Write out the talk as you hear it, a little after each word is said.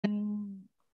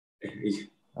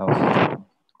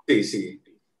Okay. Sige.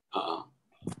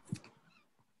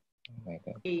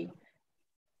 Okay.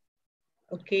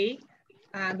 Okay.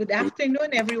 Good afternoon,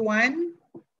 everyone.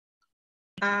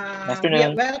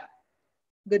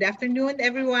 Good afternoon,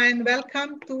 everyone.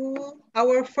 Welcome to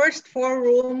our first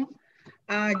forum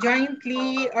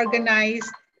jointly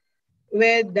organized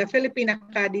with the Philippine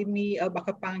Academy of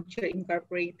Acupuncture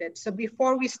Incorporated. So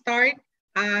before we start,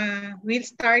 we'll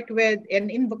start with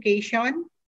an invocation.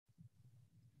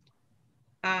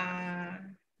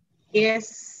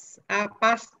 Is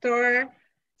Pastor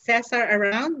Cesar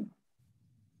around?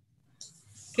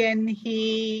 Can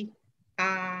he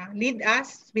lead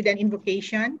us with an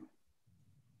invocation?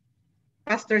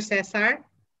 Pastor Cesar?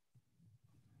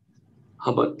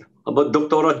 How about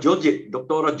Dr. Jojit?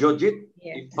 Dr. Jojit?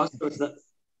 Yes.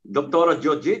 Dr.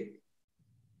 Jojit?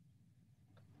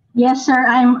 Yes, sir.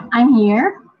 I'm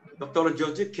here. Dr.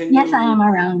 Jojit, can yes, you I am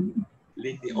around.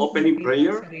 lead the opening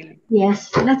prayer? Yes,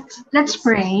 let's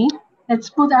pray. Let's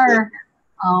put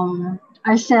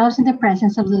ourselves in the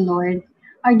presence of the Lord.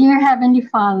 Our dear Heavenly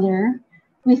Father,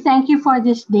 we thank you for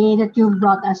this day that you've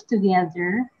brought us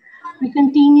together. We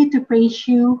continue to praise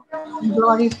you and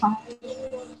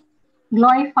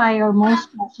glorify your most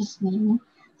precious name.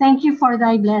 Thank you for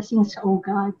thy blessings, O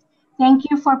God. Thank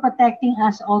you for protecting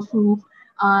us all through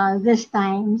these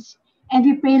times. And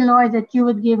we pray, Lord, that you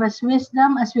would give us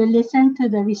wisdom as we listen to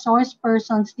the resource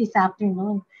persons this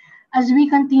afternoon, as we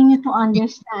continue to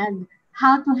understand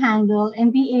how to handle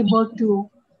and be able to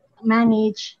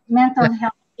manage mental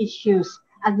health issues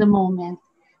at the moment.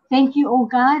 Thank you, O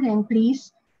God, and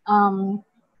please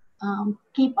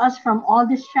keep us from all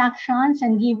distractions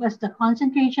and give us the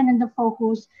concentration and the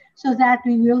focus so that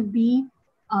we will be,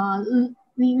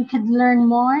 we could learn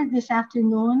more this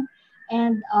afternoon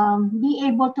and be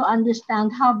able to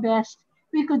understand how best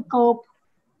we could cope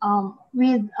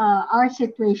with our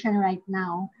situation right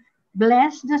now.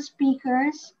 Bless the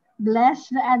speakers, bless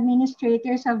the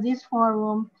administrators of this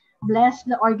forum, bless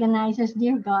the organizers,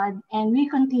 dear God, and we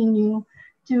continue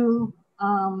to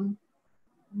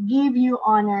give you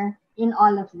honor in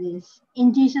all of this.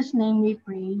 In Jesus' name we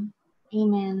pray.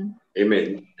 Amen.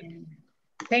 Amen.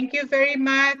 Thank you very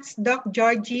much, Doc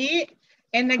Georgie.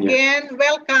 And again,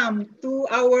 welcome to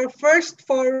our first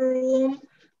forum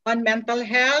on mental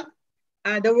health,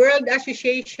 the World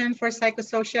Association for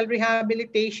Psychosocial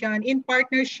Rehabilitation in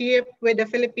partnership with the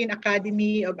Philippine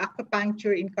Academy of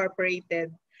Acupuncture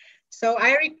Incorporated. So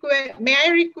may I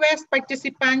request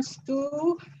participants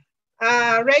to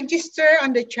register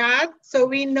on the chat so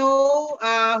we know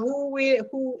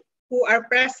who are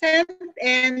present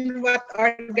and what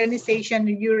organization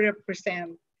you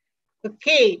represent.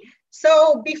 Okay,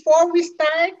 so before we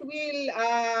start, we'll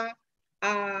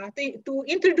to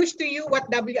introduce to you what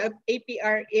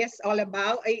WAPR is all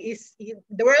about. Is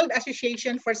the World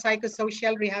Association for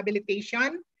Psychosocial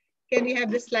Rehabilitation. Can we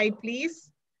have the slide, please?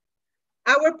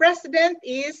 Our president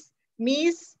is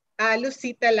Miss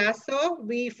Lucita Lazo.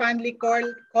 We fondly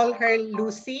call her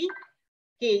Lucy.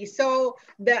 Okay, so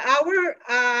the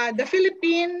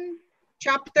Philippine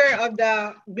chapter of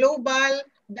the global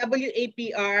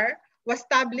WAPR was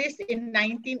established in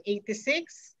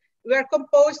 1986. We are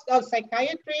composed of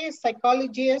psychiatrists,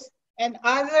 psychologists, and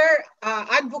other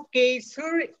advocates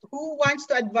who wants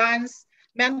to advance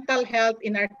mental health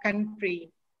in our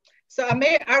country. So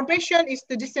our mission is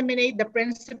to disseminate the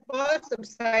principles of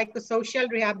psychosocial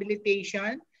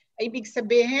rehabilitation. Ibig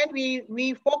sabihin,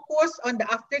 we focus on the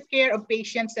aftercare of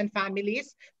patients and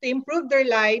families to improve their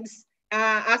lives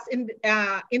as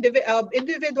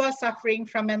individuals suffering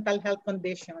from mental health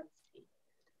conditions.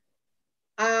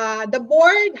 The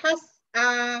board has,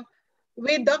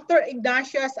 with Dr.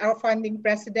 Ignacio as our founding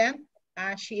president,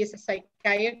 she is a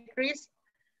psychiatrist.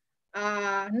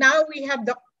 Now we have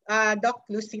Dr.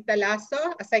 Lucita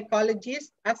Lazo, a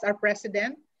psychologist, as our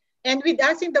president. And with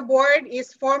us in the board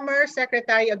is former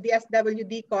Secretary of the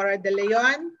SWD, Cora De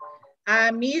Leon,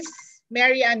 Ms.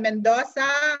 Mary Ann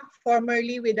Mendoza,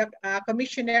 formerly with the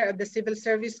Commissioner of the Civil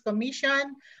Service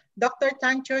Commission, Dr.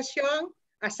 Tan Chosyong,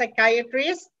 a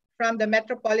psychiatrist from the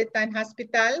Metropolitan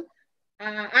Hospital.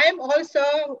 I'm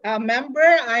also a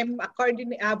member. I'm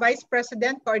a Vice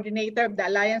President, Coordinator of the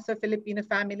Alliance of Filipino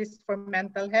Families for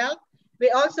Mental Health. We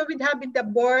also would have in the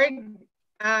board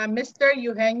Mr.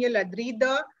 Eugenio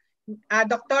Ladrido,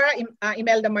 Dr.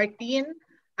 Imelda Martin,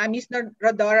 Ms.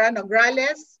 Rodora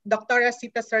Nograles, Dr.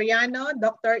 Sita Soriano,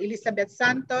 Dr. Elizabeth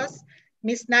Santos,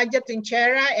 Ms. Nadia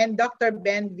Trinchera, and Dr.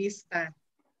 Ben Vista.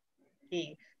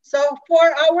 Okay. So for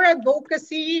our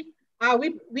advocacy,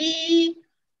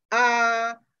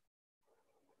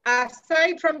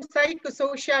 Aside from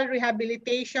psychosocial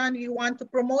rehabilitation, we want to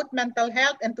promote mental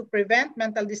health and to prevent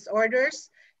mental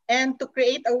disorders and to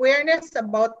create awareness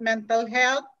about mental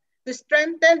health, to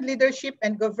strengthen leadership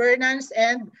and governance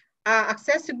and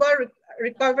accessible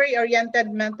recovery-oriented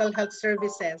mental health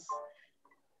services.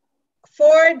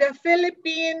 For the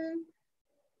Philippine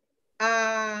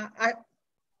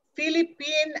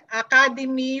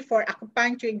Academy for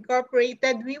Acupuncture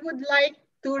Incorporated, we would like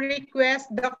to request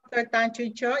Dr. Tan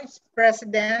Chuy Cho, its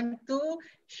president, to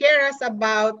share us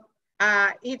about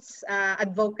its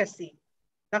advocacy.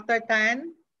 Dr.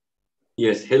 Tan?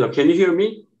 Yes, hello, can you hear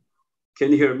me?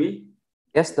 Can you hear me?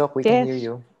 Yes, Doc, we can hear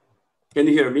you. Can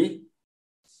you hear me?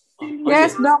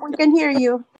 Yes, Doc, we can hear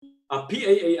you.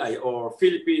 PAAI, or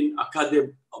Philippine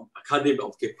Academy of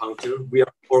Acupuncture, we are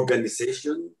an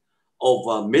organization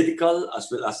of medical as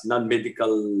well as non-medical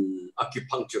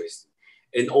acupuncturists.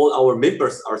 And all our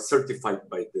members are certified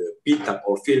by the PTAC,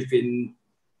 or Philippine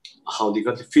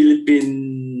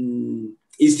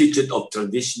Institute of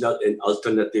Traditional and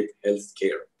Alternative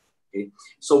Healthcare. Okay,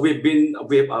 so we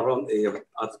have around a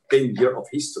 10-year of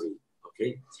history.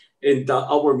 Okay, and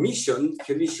our mission.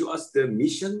 Can you show us the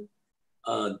mission,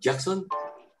 Jackson?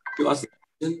 Show us the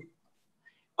mission.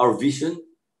 Our vision.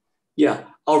 Yeah,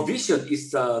 our vision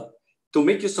is to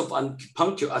make use of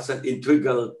acupuncture as an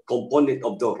integral component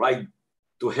of the right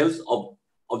to health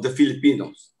of the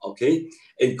Filipinos, okay?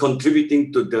 And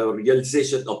contributing to the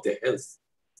realization of the health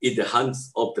in the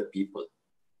hands of the people,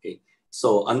 okay?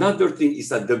 So another thing is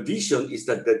that the vision is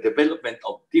that the development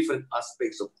of different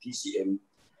aspects of TCM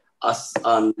as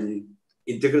an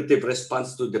integrative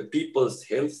response to the people's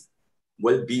health,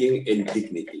 well-being, and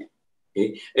dignity,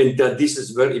 okay? And this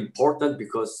is very important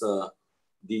because I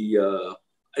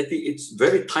think it's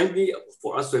very timely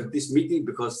for us to have this meeting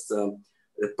because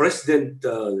the President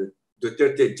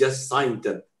Duterte just signed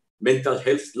the mental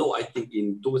health law, I think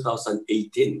in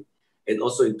 2018. And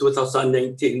also in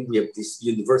 2019, we have this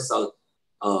universal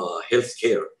health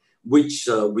care, which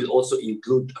will also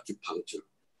include acupuncture.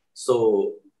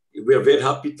 So we are very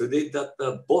happy today that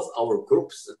both our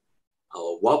groups,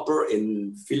 WAPR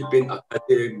and Philippine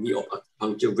Academy of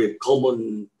Acupuncture, we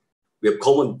have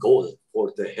common goal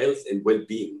for the health and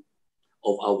well-being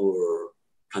of our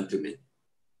countrymen.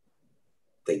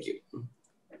 Thank you.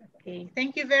 Okay,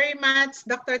 thank you very much,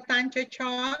 Dr. Tan Chuy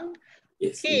Cho.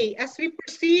 Yes. Okay, as we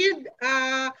proceed,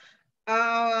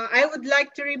 I would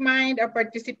like to remind our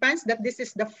participants that this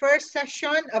is the first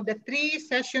session of the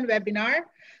 3-session webinar.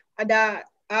 The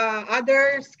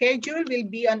other schedule will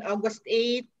be on August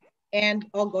 8 and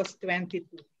August 22.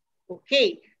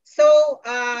 Okay, so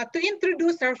to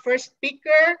introduce our first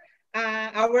speaker,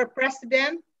 our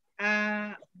president,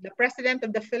 the president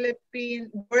of the Philippine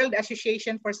World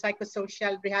Association for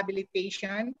Psychosocial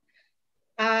Rehabilitation,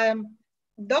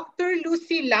 Dr.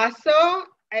 Lucy Lazo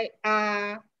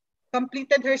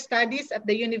completed her studies at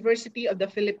the University of the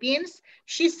Philippines.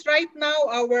 She's right now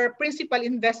our principal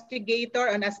investigator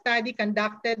on a study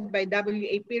conducted by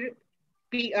WAPR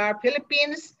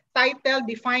Philippines titled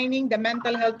Defining the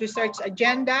Mental Health Research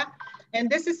Agenda. And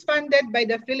this is funded by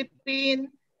the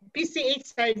Philippine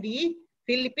PCHRD,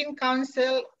 Philippine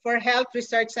Council for Health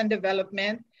Research and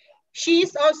Development. She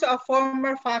is also a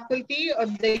former faculty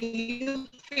of the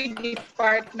UP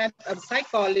Department of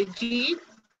Psychology.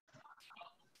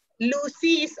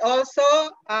 Lucy is also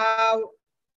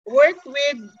worked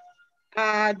with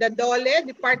the DOLE,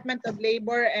 Department of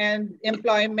Labor and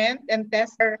Employment, and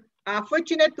Tester.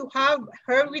 Fortunate to have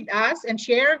her with us and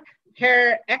share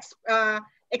her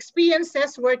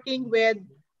experiences working with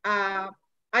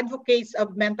advocates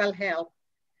of mental health.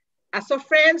 So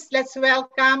friends, let's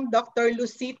welcome Dr.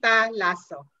 Lucita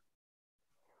Lazo.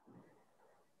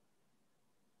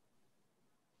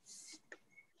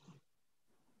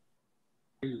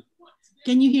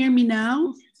 Can you hear me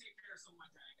now?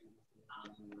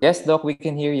 Yes, Doc, we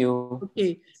can hear you.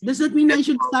 Okay. Does that mean I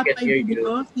should stop my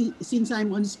video since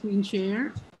I'm on screen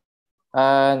share?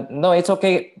 No, it's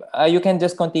okay. You can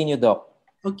just continue, Doc.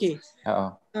 Okay.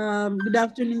 Good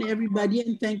afternoon, everybody,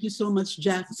 and thank you so much,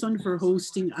 Jackson, for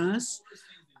hosting us.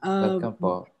 Welcome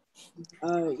po.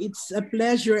 It's a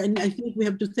pleasure, and I think we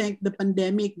have to thank the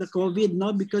pandemic, the COVID,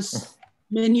 no, because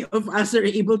many of us are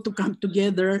able to come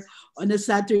together on a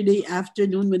Saturday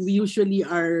afternoon when we usually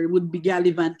would be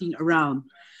gallivanting around.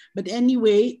 But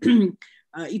anyway,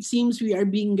 it seems we are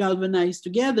being galvanized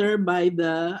together by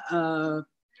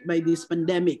this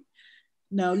pandemic.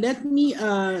 Now, let me.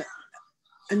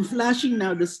 I'm flashing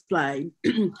now the slide,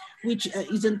 which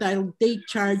is entitled "Take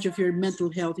Charge of Your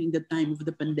Mental Health in the Time of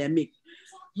the Pandemic."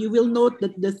 You will note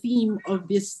that the theme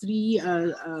of these three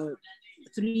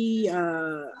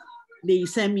the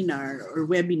seminar or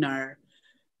webinar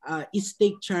is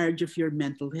take charge of your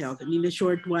mental health. And in a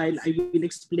short while, I will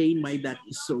explain why that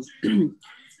is so.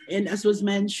 And as was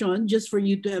mentioned, just for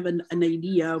you to have an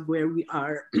idea of where we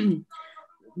are,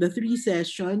 the 3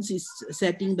 sessions is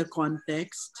setting the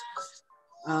context.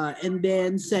 And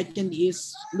then second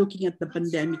is looking at the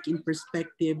pandemic in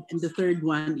perspective. And the third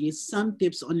one is some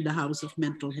tips on the House of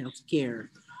Mental Health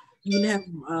Care. You will have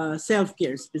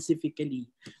self-care specifically.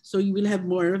 So you will have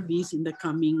more of these in the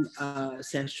coming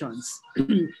sessions.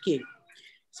 Okay.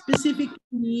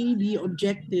 Specifically, the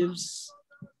objectives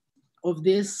of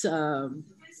this,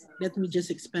 let me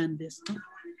just expand this.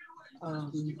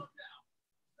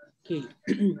 Okay.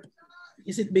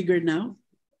 Is it bigger now?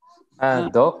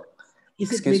 Doc, Is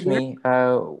it excuse bigger? me.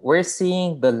 We're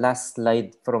seeing the last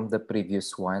slide from the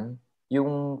previous one.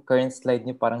 Yung current slide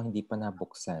niyo parang hindi pa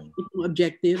nabuksan. Itong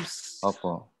objectives.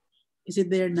 Opo. Is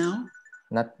it there now?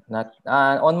 Not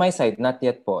on my side, not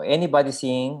yet po. Anybody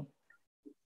seeing?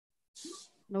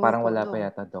 No, Parang po, wala no. pa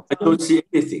yata, Doc. I don't see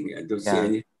anything. I don't see Yeah.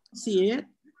 anything. See it?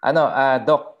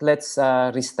 Doc, let's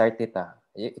restart it.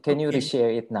 Can you Okay.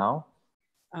 reshare it now?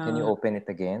 Can you open it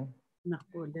again?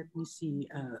 Nako, let me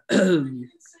see.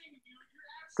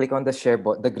 Click on the share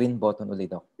button, the green button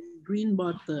ulit, Doc. Green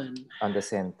button. On the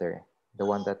center. The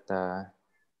one that...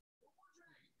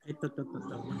 Ito.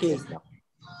 Okay. Yes, Doc.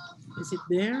 Is it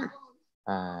there?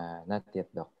 Not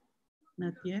yet, Doc.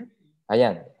 Not yet?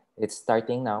 Ayan. It's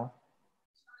starting now.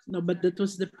 No, but that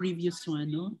was the previous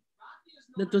one, no?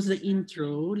 That was the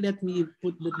intro. Let me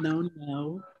put that down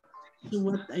now. So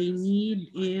what I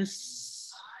need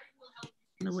is...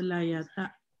 Nawala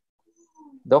yata.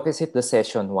 Doc, is it the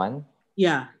session 1?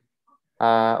 Yeah.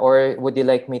 Or would you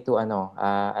like me to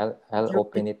I'll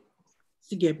open it.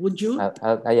 Sige, would you?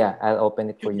 I'll open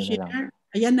it for you na lang.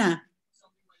 Ayan na.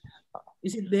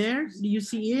 Is it there? Do you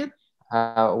see it?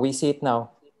 We see it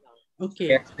now.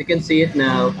 Okay. Yes, we can see it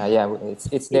now. Yeah,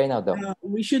 it's there now, Doc.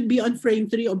 We should be on frame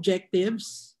 3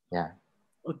 objectives. Yeah.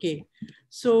 Okay.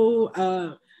 So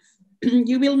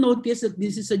you will notice that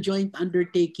this is a joint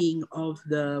undertaking of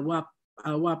the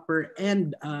WAPR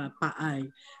and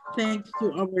PAAI. Thanks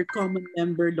to our common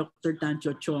member, Dr.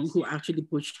 Tancho Chong, who actually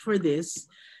pushed for this.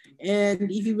 And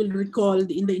if you will recall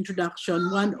in the introduction,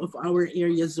 one of our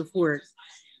areas of work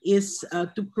is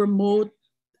to promote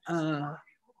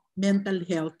mental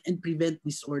health and prevent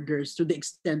disorders to the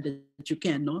extent that you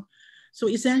can. No? So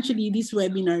essentially, this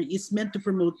webinar is meant to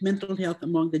promote mental health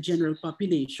among the general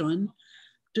population,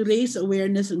 to raise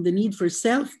awareness on the need for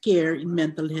self-care in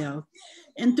mental health,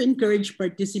 and to encourage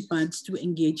participants to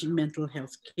engage in mental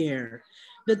health care.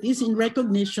 That is in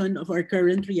recognition of our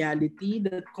current reality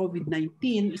that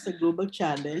COVID-19 is a global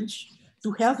challenge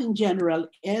to health in general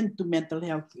and to mental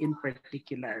health in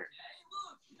particular.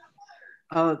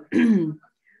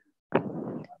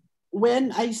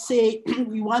 When I say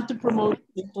we want to promote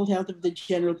mental health of the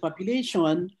general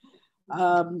population,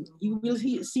 you will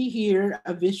see here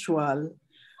a visual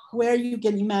where you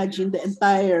can imagine the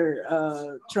entire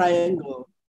triangle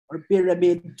or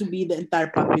pyramid to be the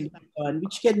entire population,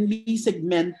 which can be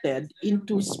segmented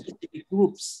into specific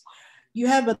groups. You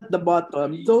have at the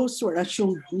bottom those who are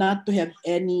assumed not to have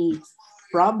any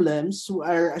problems, who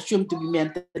are assumed to be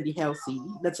mentally healthy.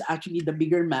 That's actually the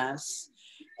bigger mass.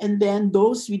 And then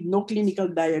those with no clinical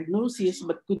diagnosis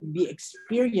but could be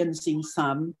experiencing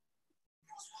some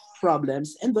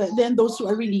problems. And then those who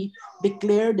are really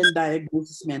declared and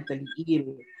diagnosed as mentally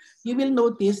ill. You will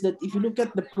notice that if you look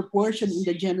at the proportion in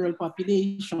the general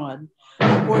population,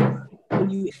 according to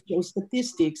WHO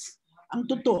statistics, ang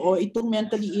totoo, itong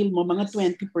mentally ill mo, mga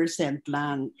 20%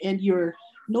 lang. And your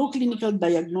no clinical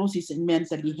diagnosis and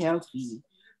mentally healthy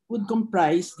would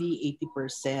comprise the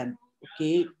 80%.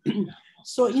 Okay?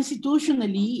 So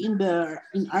institutionally, in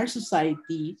our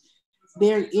society,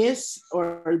 there is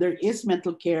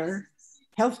mental care,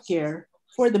 healthcare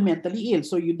for the mentally ill.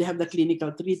 So you have the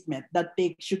clinical treatment that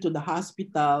takes you to the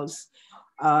hospitals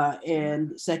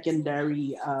and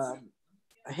secondary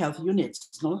health units.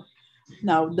 No?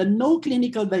 Now, the no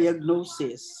clinical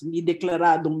diagnosis, hindi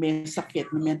deklaradong may sakit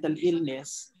na mental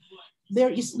illness, there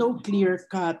is no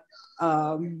clear-cut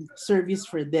service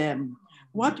for them.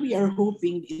 What we are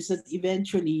hoping is that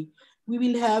eventually we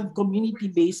will have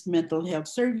community-based mental health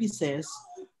services.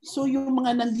 So yung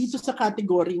mga nandito sa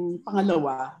kategoryeng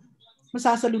pangalawa,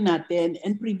 masasalo natin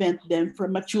and prevent them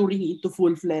from maturing into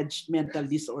full-fledged mental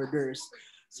disorders.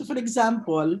 So for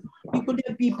example,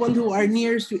 people who are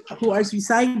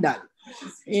suicidal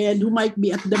and who might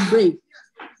be at the brink.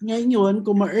 Ngayon,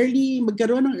 kung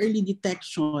magkaroon ng early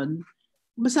detection,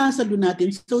 masasalo natin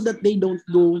so that they don't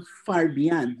go far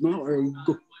beyond, no? Or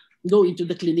go into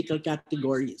the clinical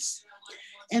categories.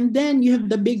 And then you have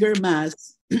the bigger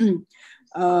mass,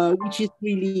 which is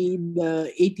really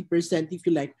the 80%, if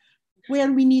you like,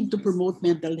 where we need to promote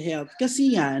mental health.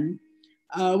 Kasi yan,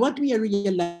 what we are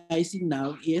realizing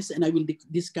now is, and I will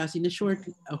discuss in a short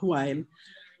while,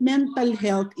 mental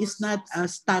health is not a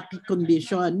static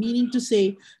condition. Meaning to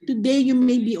say, today you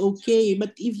may be okay,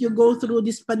 but if you go through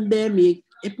this pandemic,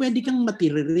 pwede kang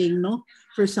matiriring, no?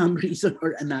 For some reason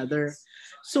or another.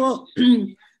 So,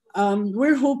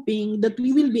 we're hoping that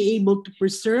we will be able to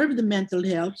preserve the mental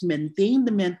health, maintain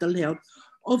the mental health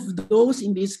of those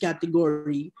in this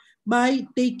category by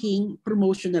taking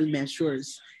promotional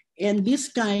measures. And this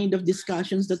kind of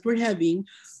discussions that we're having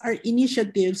are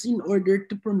initiatives in order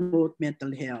to promote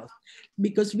mental health.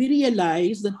 Because we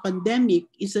realize that pandemic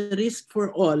is a risk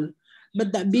for all,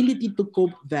 but the ability to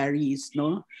cope varies.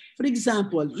 No? For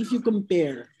example, if you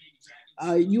compare,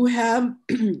 you have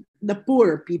the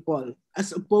poor people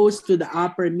as opposed to the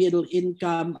upper middle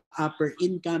income,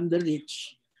 the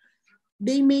rich.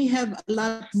 They may have a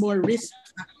lot more risk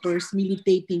factors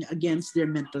militating against their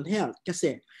mental health.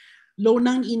 Kasi low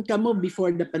ng income mo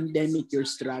before the pandemic, you're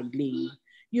struggling.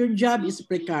 Your job is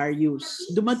precarious.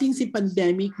 Dumating si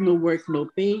pandemic, no work, no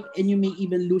pay, and you may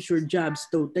even lose your jobs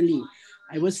totally.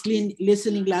 I was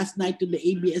listening last night to the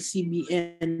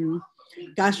ABS-CBN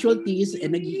casualties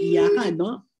and nag-iiyakan,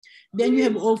 no? Then you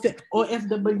have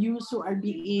OFWs who are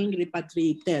being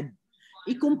repatriated.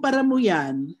 Ikumpara mo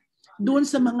yan doon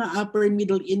sa mga upper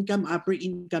income,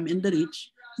 and the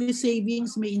rich, may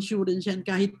savings, may insurance yan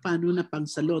kahit paano na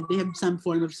pangsalo. They have some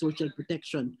form of social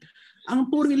protection. Ang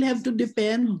poor will have to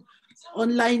depend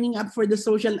on lining up for the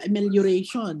social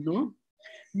amelioration, no?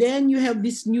 Then you have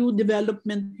this new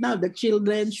development now. The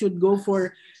children should go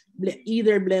for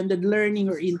either blended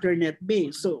learning or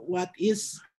internet-based. So what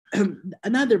is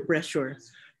another pressure?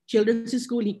 Children's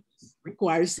schooling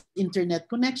requires internet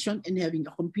connection and having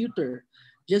a computer.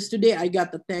 Just today, I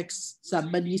got a text,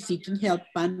 somebody seeking help,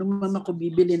 paano naman ako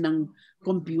bibili ng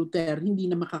computer, hindi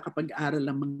na makakapag-aral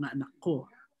ang mga anak ko.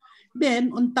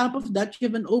 Then, on top of that, you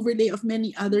have an overlay of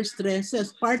many other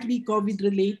stresses, partly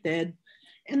COVID-related,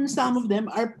 and some of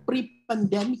them are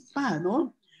pre-pandemic pa,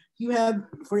 no? You have,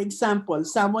 for example,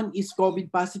 someone is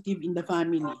COVID positive in the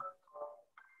family.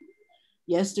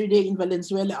 Yesterday in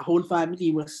Valenzuela, a whole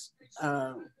family was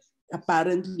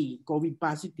apparently COVID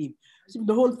positive. So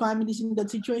the whole family is in that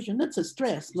situation. That's a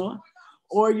stress, no?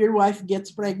 Or your wife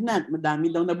gets pregnant.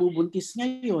 Madami daw nabubuntis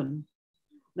ngayon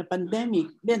na pandemic.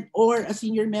 Then, or a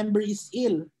senior member is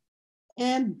ill.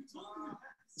 And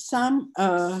some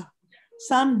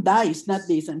dies, not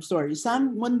days, I'm sorry.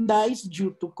 Someone dies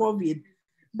due to COVID.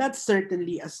 That's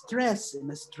certainly a stress and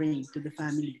a strain to the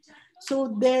family.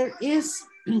 So there is,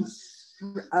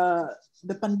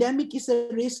 the pandemic is a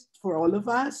risk for all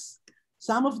of us.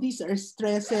 Some of these are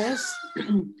stresses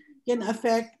can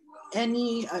affect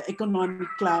any economic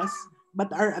class, but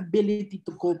our ability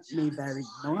to cope may vary,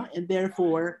 no? And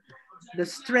therefore, the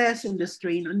stress and the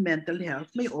strain on mental health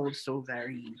may also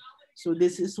vary. So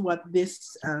this is what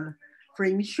this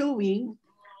frame is showing.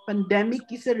 Pandemic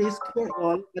is a risk for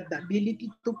all, but the ability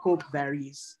to cope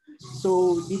varies.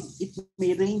 So it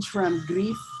may range from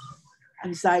grief,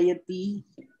 anxiety,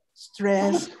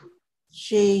 stress,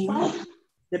 shame,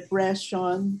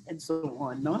 depression, and so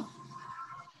on, no?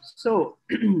 So,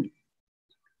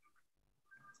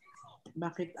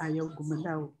 bakit ayaw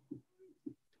gumalaw?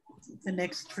 The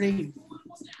next frame.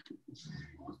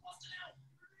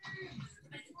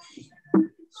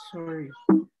 Sorry.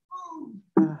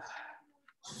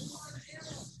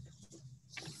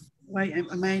 Why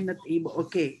am I not able?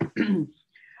 Okay.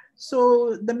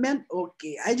 So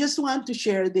okay. I just want to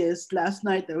share this. Last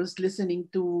night I was listening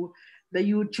to the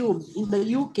YouTube. In the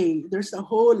UK, there's a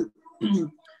whole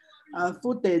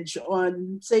footage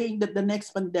on saying that the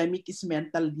next pandemic is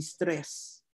mental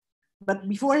distress. But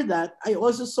before that, I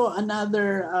also saw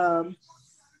another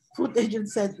footage and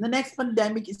said the next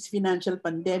pandemic is financial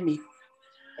pandemic.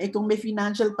 Eh kung may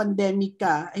financial pandemic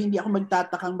ka, ay hindi ako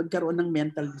magtatakang magkaroon ng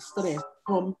mental distress.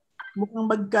 Kung mukhang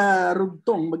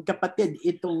magkarugtong, magkapatid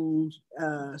itong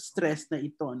stress na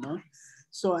ito, no?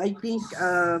 So I think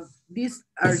these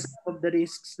are some of the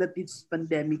risks that this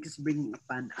pandemic is bringing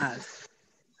upon us.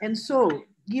 And so,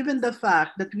 given the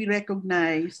fact that we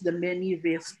recognize the many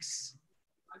risks,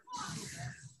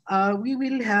 we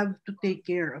will have to take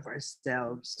care of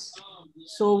ourselves.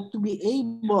 So to be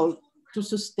able to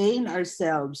sustain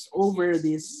ourselves over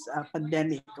this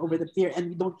pandemic, over the period, and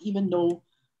we don't even know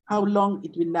how long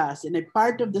it will last. And a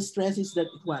part of the stress is that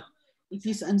what? It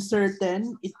is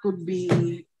uncertain. It could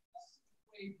be,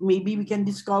 maybe we can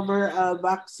discover a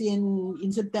vaccine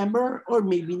in September or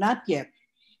maybe not yet,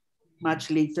 much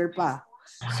later pa.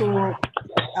 So,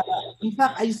 in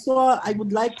fact, I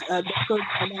would like Dr.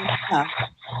 Palanta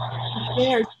to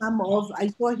share I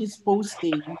saw his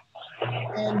posting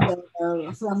and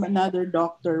from another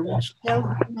doctor, which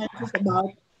mentions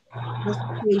about the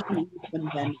situation in this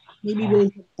pandemic. Maybe we'll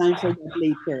have time for that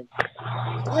later.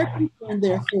 So our concern,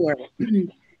 therefore,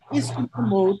 is to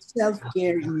promote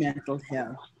self-care in mental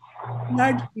health,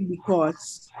 largely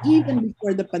because even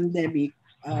before the pandemic,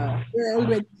 there are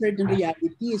already certain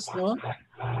realities, no?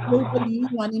 Globally,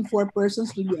 1 in 4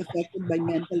 persons will be affected by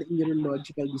mental and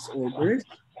neurological disorders.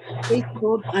 Take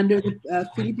note, under the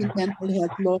Philippine mental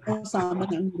health law, kasama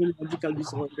na ang neurological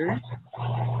disorder.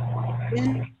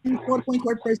 Then 4.4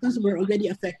 persons were already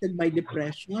affected by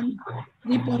depression.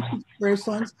 3.6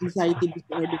 persons, anxiety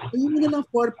disorder. So yun na lang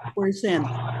 4%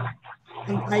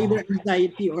 ang either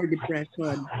anxiety or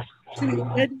depression. So we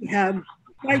already have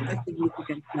quite a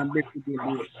significant number to deal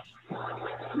with.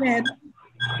 Then,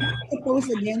 what I oppose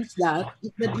against that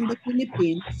is that in the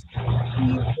Philippines,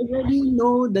 we already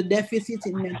know the deficits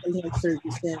in mental health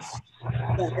services.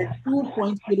 There are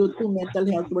 2.02 mental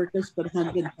health workers per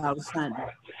 100,000.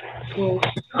 So,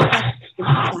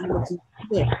 kasama sila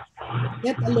there.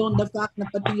 Let alone the fact na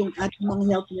pati yung ating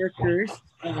mga health workers,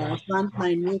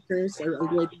 frontline workers are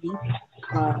already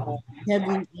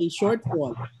having a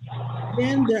shortfall.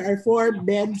 Then there are 4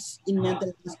 beds in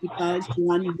mental hospitals,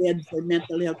 1 bed for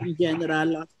mental health in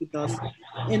general hospitals,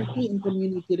 and 2 in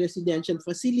community residential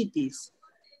facilities.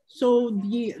 So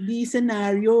the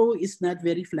scenario is not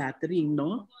very flattering,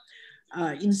 no?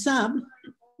 In sum,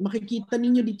 makikita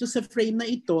ninyo dito sa frame na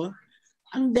ito,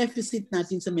 ang deficit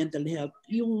natin sa mental health,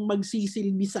 yung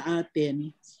magsisilbi sa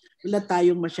atin, wala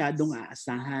tayong masyadong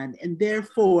aasahan. And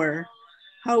therefore,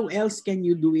 how else can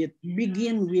you do it?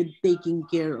 Begin with taking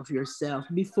care of yourself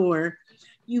before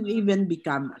you even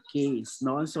become a case.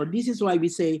 No? So this is why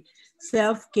we say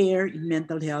self-care in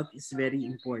mental health is very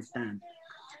important.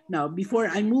 Now, before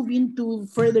I move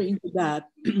further into that,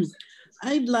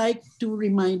 I'd like to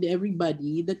remind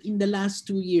everybody that in the last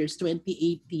 2 years,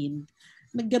 2018,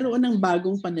 nagkaroon ng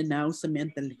bagong pananaw sa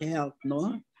mental health,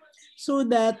 no? So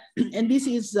that, and this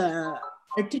is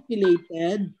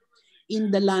articulated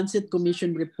in the Lancet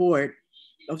Commission report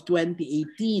of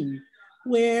 2018,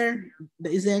 where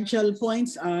the essential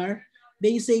points are,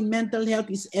 they say mental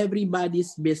health is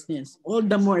everybody's business. All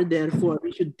the more, therefore,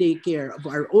 we should take care of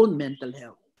our own mental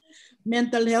health.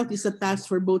 Mental health is a task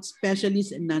for both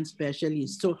specialists and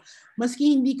non-specialists. So,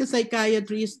 maski hindi ka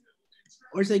psychiatrist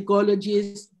or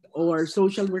psychologist or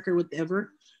social worker,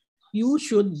 whatever, you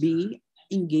should be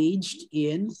engaged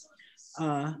in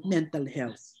mental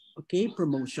health, okay,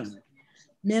 promotion.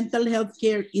 Mental health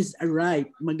care is a right.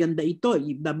 Maganda ito.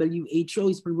 WHO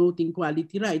is promoting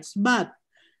quality rights. But,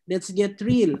 let's get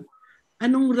real.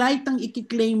 Anong right ang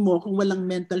ikiklaim mo kung walang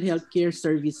mental health care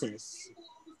services?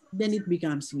 Then it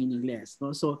becomes meaningless.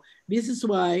 No? So, this is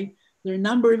why there are a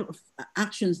number of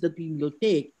actions that we will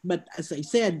take. But as I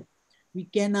said, we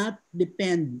cannot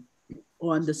depend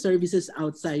on the services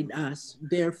outside us.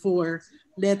 Therefore,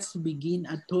 let's begin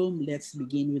at home. Let's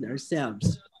begin with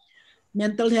ourselves.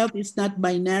 Mental health is not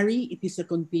binary. It is a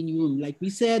continuum. Like we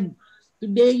said,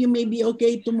 today you may be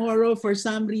okay. Tomorrow, for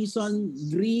some reason,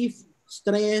 grief,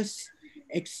 stress,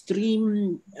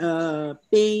 extreme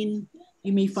pain,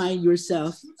 you may find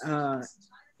yourself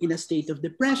in a state of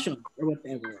depression or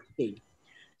whatever. Okay.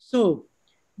 So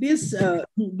this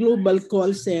global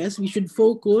call says we should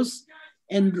focus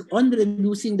on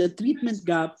reducing the treatment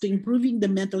gap to improving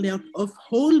the mental health of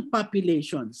whole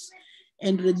populations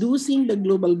and reducing the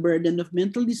global burden of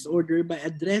mental disorder by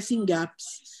addressing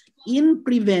gaps in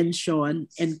prevention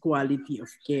and quality of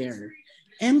care,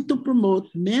 and to promote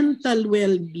mental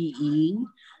well-being,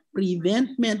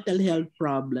 prevent mental health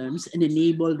problems, and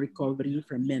enable recovery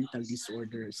from mental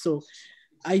disorders. So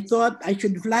I thought I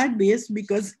should flag this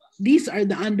because these are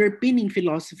the underpinning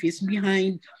philosophies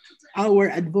behind our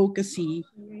advocacy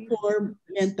for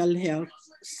mental health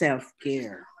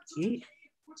self-care. Okay.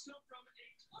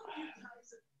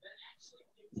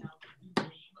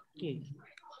 Okay.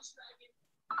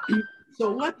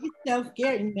 So what is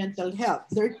self-care in mental health?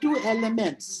 There are 2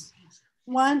 elements.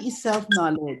 One is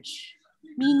self-knowledge,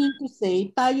 meaning to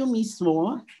say, tayo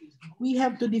mismo, we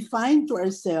have to define to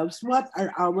ourselves what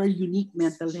are our unique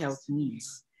mental health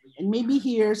needs. And maybe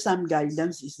here some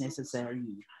guidance is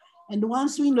necessary. And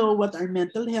once we know what our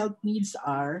mental health needs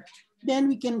are, then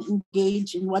we can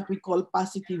engage in what we call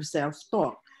positive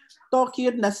self-talk. Talk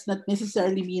here does not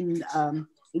necessarily mean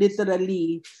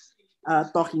literally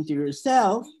talking to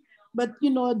yourself, but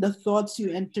you know, the thoughts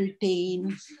you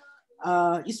entertain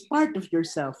is part of your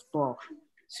self-talk.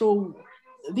 So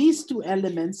these two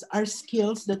elements are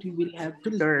skills that we will have to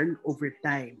learn over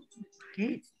time.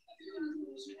 Okay.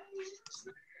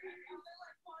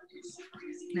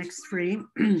 Next frame.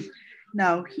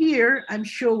 Now here I'm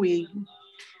showing,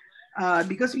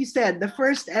 because we said the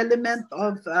first element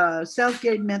of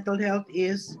self-care in mental health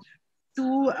is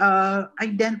to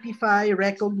identify,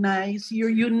 recognize your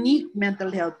unique mental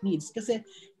health needs. Kasi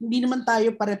hindi naman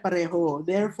tayo pare-pareho.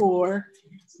 Therefore,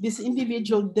 these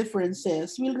individual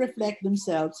differences will reflect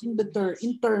themselves in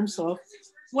terms of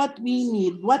what we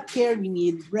need, what care we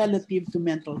need relative to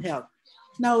mental health.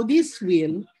 Now, this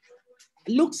will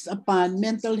looks upon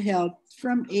mental health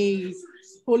from a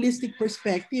holistic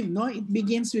perspective. No, it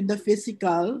begins with the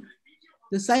physical,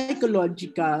 the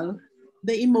psychological,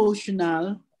 the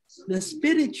emotional, the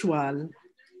spiritual,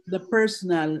 the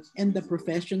personal, and the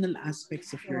professional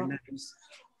aspects of your lives.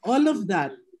 All of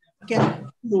that can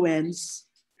influence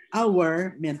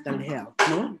our mental health.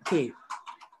 No? Okay.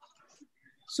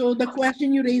 So the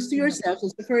question you raise to yourself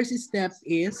is the first step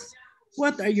is,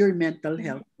 what are your mental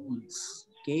health needs?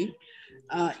 Okay.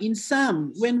 In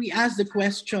sum, when we ask the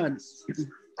question,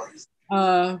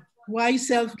 why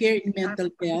self-care in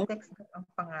mental health?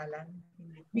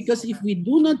 Because if we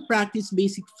do not practice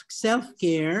basic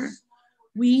self-care,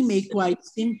 we may quite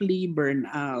simply burn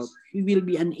out. We will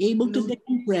be unable to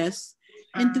decompress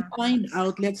and to find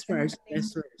outlets for our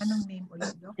stressors.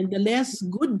 And the less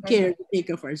good care we take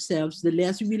of ourselves, the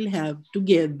less we will have to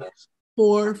give,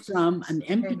 pour from an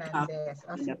empty cup.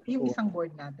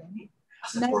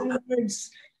 In other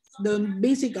words, the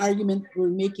basic argument we're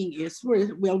making is,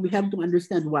 well, we have to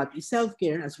understand what is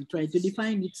self-care as we try to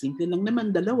define it. Simple lang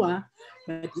naman, dalawa,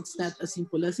 but it's not as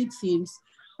simple as it seems.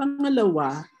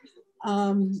 Pangalawa,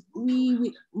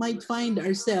 we might find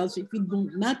ourselves, if we do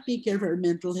not take care of our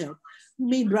mental health, we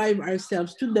may drive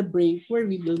ourselves to the brink where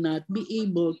we will not be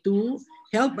able to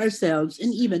help ourselves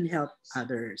and even help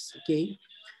others, okay?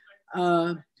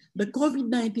 The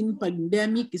COVID-19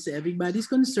 pandemic is everybody's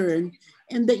concern,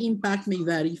 and the impact may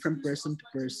vary from person to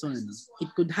person. It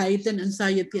could heighten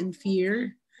anxiety and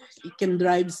fear. It can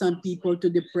drive some people to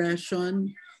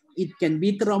depression. It can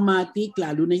be traumatic,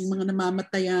 lalo na yung mga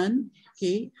namamatayan,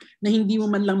 okay, na hindi mo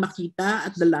man lang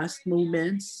makita at the last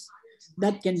moments.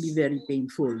 That can be very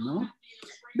painful, no?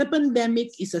 The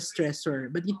pandemic is a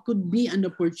stressor, but it could be an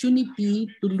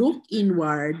opportunity to look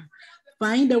inward,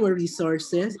 find our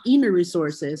resources, inner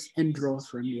resources, and draw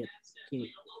from it. Okay.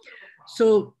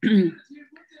 So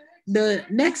the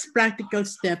next practical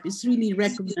step is really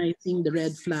recognizing the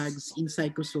red flags in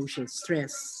psychosocial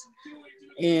stress.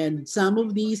 And some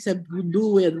of these have to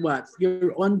do with what?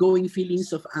 Your ongoing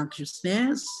feelings of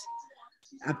anxiousness,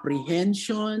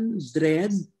 apprehension,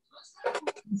 dread,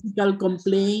 physical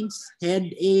complaints,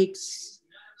 headaches,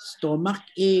 stomach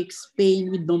aches,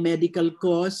 pain with no medical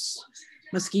cause.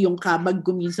 Maski yung kabag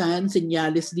kuminsan,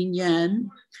 senyales din yan.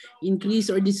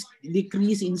 Increase or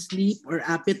decrease in sleep or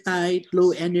appetite,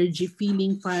 low energy,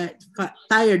 feeling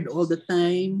tired all the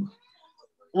time,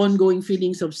 ongoing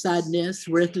feelings of sadness,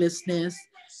 worthlessness,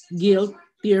 guilt,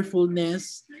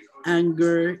 tearfulness,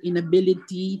 anger,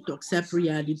 inability to accept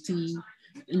reality,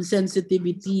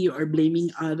 insensitivity or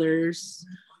blaming others,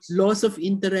 loss of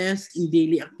interest in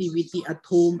daily activity at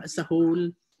home as a whole,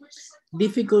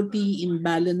 difficulty in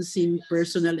balancing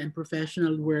personal and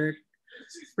professional work,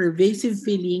 pervasive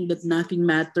feeling that nothing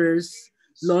matters,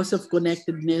 loss of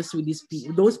connectedness with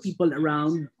those people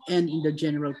around and in the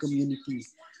general community.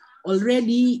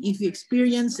 Already, if you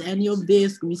experience any of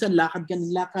this, kung minsan lakad ka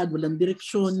ng lakad, walang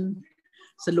direksyon,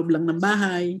 sa loob lang ng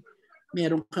bahay,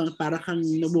 meron kang para kang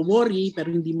nawo-worry pero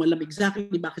hindi mo alam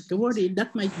exactly bakit ka worry,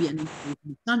 that might be an indication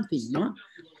of something, no?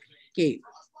 Okay.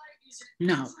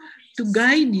 Now, to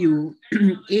guide you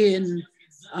in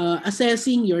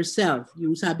assessing yourself,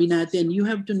 yung sabi natin, you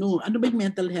have to know, ano ba yung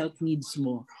mental health needs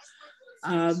mo?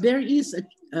 There is a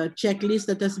checklist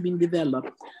that has been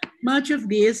developed. Much of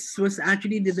this was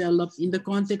actually developed in the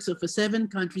context of a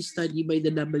 7-country study by the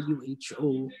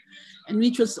WHO, and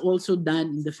which was also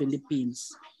done in the Philippines.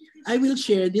 I will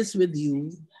share this with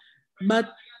you,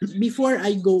 but before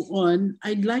I go on,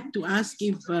 I'd like to ask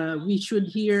if we should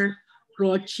hear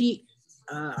Rochie,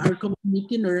 our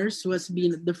community nurse who has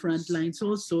been at the front lines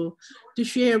also, to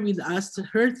share with us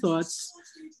her thoughts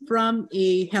from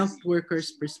a health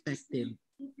worker's perspective.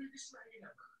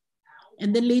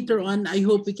 And then later on, I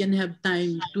hope we can have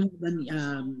time to have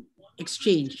an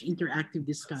exchange, interactive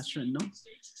discussion, no?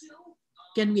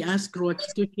 Can we ask Rochie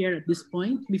to share at this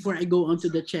point before I go on to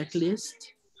the checklist?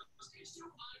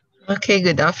 Okay,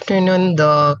 good afternoon,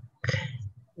 Doc.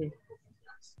 Okay.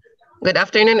 Good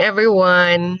afternoon,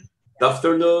 everyone. Good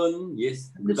afternoon. Yes,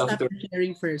 good Let's start afternoon.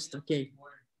 sharing first, okay.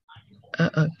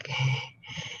 Okay.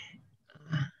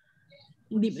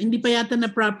 Hindi pa yata na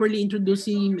properly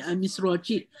introducing Miss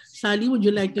Rochie. Sally, would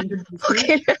you like to introduce her?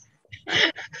 Okay.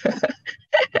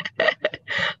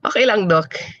 Okay lang,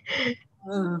 Doc.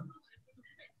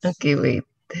 Okay, wait.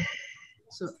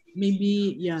 So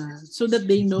maybe, yeah, so that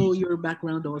they know your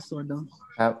background also, no?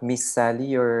 Miss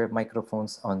Sally, your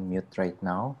microphone's on mute right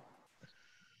now.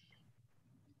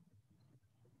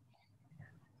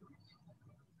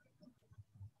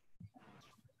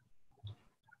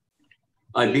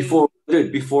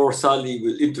 Before Sally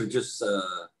will introduce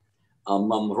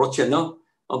Ma'am Rochie, no?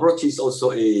 Ma'am Rochie is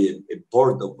also a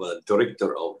board of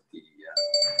director of the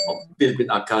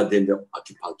Philippine Academy of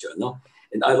Acupuncture, no?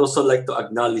 And I'd also like to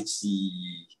acknowledge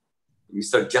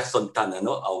Mr. Jackson Tan,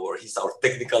 no? He's our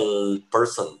technical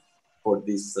person for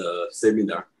this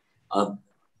seminar.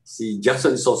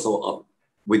 Jackson is also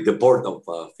with the board of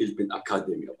Philippine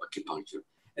Academy of Acupuncture,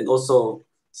 and also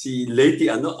Lady,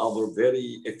 our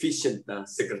very efficient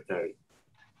secretary.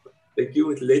 Thank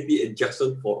you, Lady and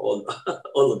Jackson, for all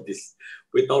all of this.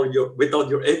 Without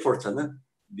your efforts,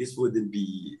 this wouldn't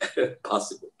be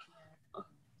possible.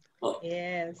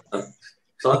 Yes.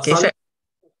 Okay, sir.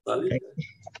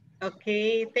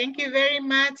 Okay, thank you very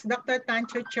much, Dr.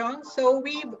 Tancho Chong. So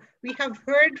we have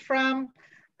heard from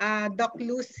Doc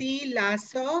Lucy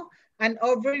Lazo an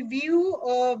overview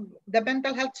of the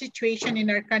mental health situation in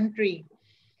our country.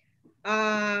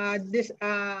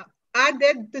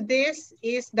 Added to this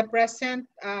is the present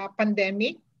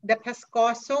pandemic that has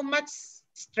caused so much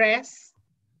stress,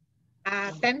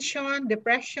 tension,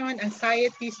 depression,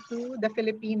 anxieties to the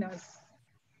Filipinos.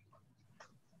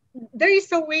 There is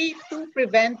a way to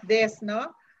prevent this,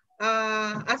 no?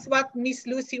 As what Miss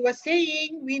Lucy was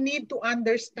saying, we need to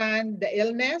understand the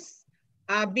illness,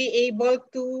 be able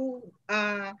to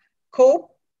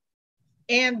cope,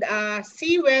 and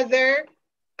see whether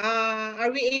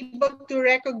are we able to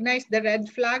recognize the red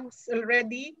flags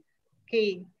already?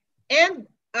 Okay. And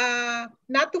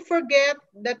not to forget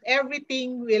that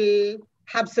everything will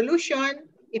have solution,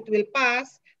 it will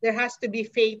pass. There has to be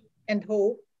faith and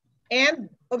hope and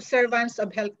observance of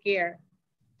healthcare.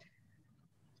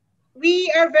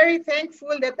 We are very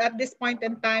thankful that at this point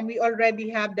in time, we already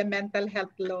have the mental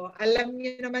health law. Alam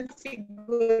niyo naman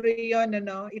siguro yun,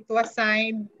 ano? It was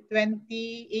signed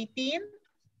 2018,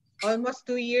 almost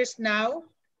 2 years now.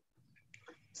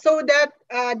 So that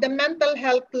the mental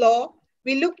health law,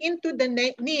 we look into the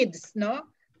needs, no,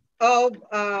 of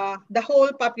the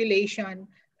whole population.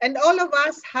 And all of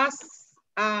us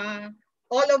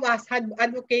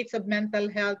advocates of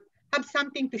mental health have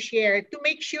something to share to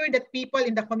make sure that people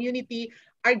in the community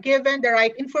are given the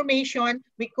right information.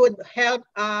 We could help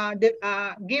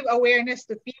give awareness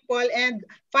to people and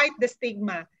fight the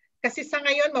stigma. Kasi sa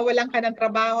ngayon, mawalan ka ng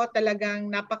trabaho, talagang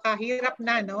napakahirap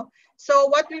na, no? So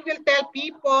what we will tell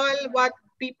people, what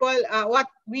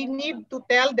we need to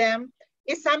tell them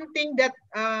is something that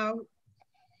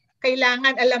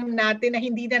kailangan alam natin na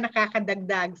hindi na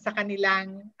nakakadagdag sa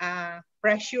kanilang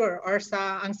pressure or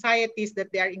sa anxieties that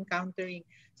they are encountering.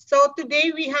 So today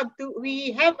we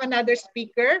have another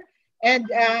speaker, and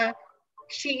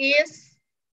she is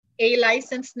a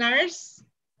licensed nurse.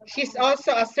 She's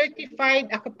also a certified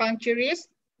acupuncturist.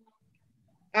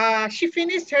 She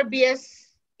finished her BS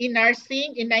in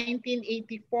nursing in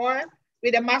 1984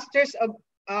 with a Master's of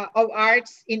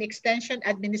Arts in Extension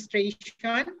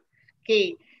Administration.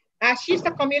 Okay. She's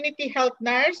a community health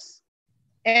nurse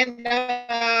and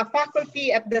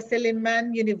faculty at the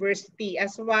Silliman University.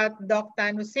 As what Doc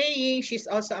Tan was saying, she's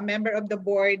also a member of the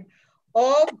board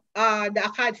of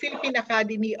the Philippine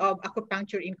Academy of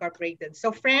Acupuncture Incorporated.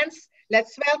 So friends,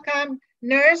 let's welcome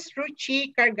Nurse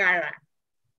Rochie Cagara.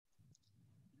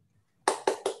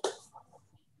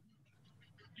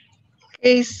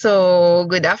 Okay, so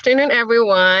good afternoon,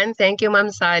 everyone. Thank you,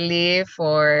 Ma'am Sally,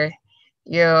 for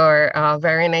your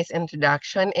very nice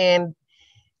introduction. And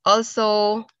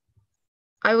also,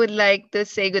 I would like to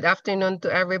say good afternoon to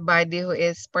everybody who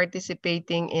is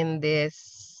participating in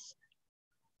this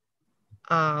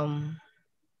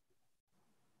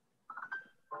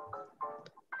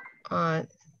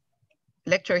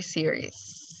lecture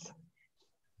series.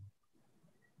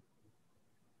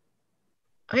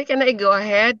 Okay, can I go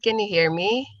ahead? Can you hear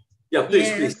me? Yeah,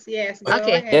 please. Yes, go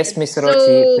ahead. Yes, Miss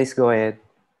Rochie, please go ahead.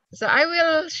 So I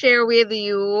will share with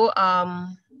you,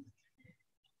 I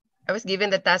was given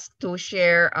the task to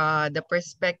share the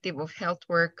perspective of health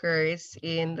workers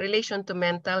in relation to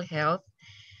mental health,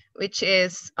 which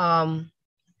is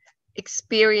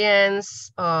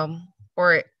experience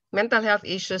or mental health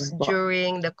issues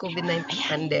during the COVID-19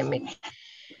 pandemic.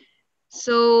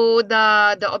 So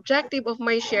the objective of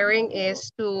my sharing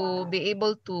is to be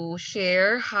able to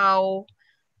share how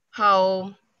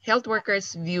health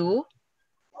workers view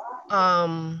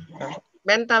um,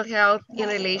 mental health in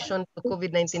relation to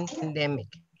COVID-19 pandemic.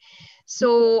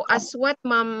 So as what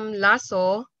Ma'am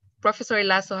Lazo, Professor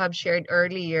Lazo have shared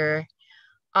earlier,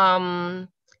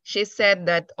 she said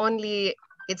that only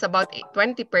it's about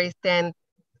 20%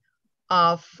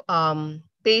 of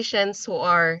patients who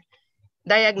are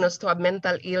diagnosed to have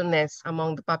mental illness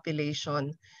among the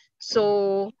population.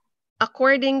 So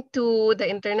according to the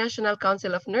International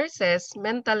Council of Nurses,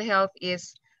 mental health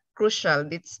is crucial.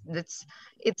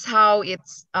 It's how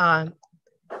it's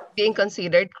being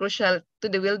considered crucial to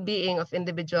the well-being of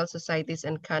individual societies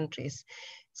and countries.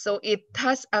 So it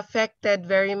has affected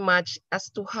very much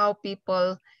as to how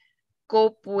people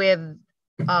cope with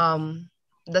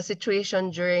the situation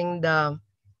during the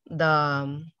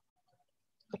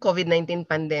COVID-19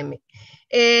 pandemic.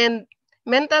 And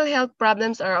mental health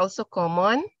problems are also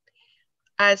common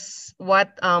as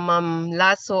what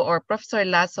Lazo or Professor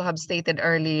Lazo have stated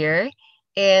earlier.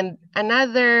 And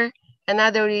another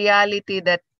reality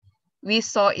that we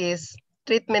saw is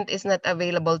treatment is not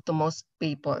available to most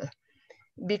people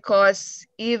because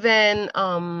even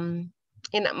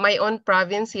in my own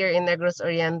province here in Negros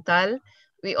Oriental,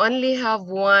 we only have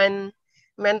one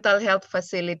mental health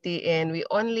facility and we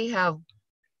only have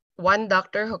one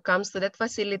doctor who comes to that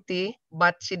facility,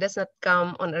 but she does not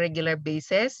come on a regular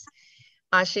basis.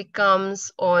 She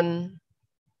comes on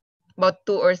about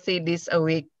 2 or 3 days a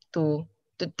week to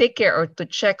take care or to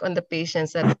check on the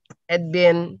patients that had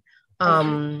been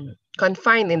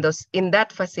confined in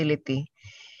that facility.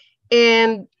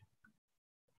 And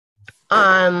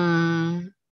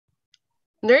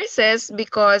nurses,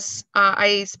 because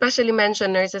I especially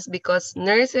mention nurses because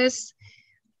nurses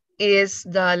is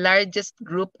the largest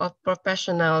group of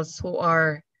professionals who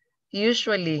are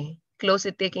usually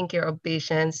closely taking care of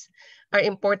patients, are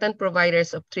important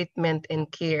providers of treatment and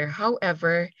care.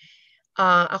 However,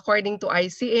 according to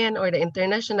ICN or the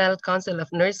International Council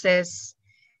of Nurses,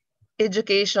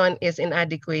 education is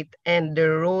inadequate and the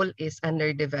role is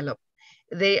underdeveloped.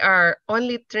 They are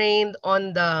only trained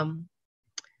on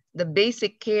the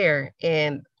basic care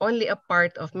and only a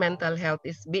part of mental health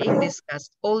is being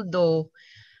discussed. Although,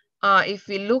 if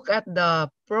we look at the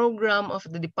program of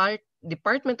the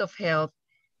Department of Health,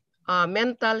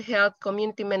 mental health,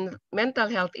 mental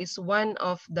health is one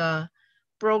of the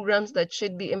programs that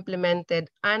should be implemented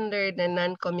under the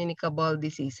non-communicable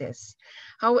diseases.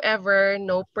 However,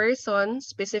 no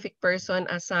specific person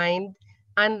assigned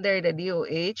under the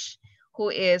DOH who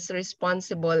is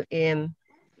responsible in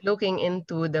looking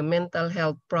into the mental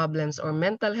health problems or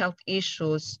mental health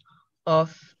issues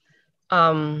of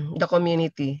the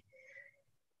community.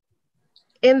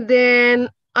 And then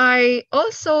I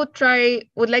also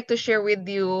would like to share with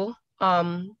you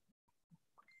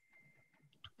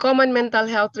common mental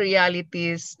health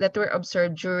realities that were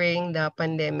observed during the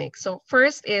pandemic. So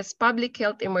first is public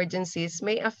health emergencies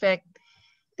may affect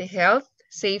the health,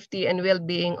 safety, and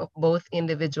well-being of both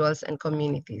individuals and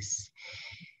communities.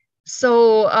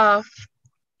 So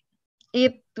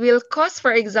it will cause,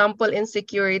 for example,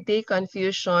 insecurity,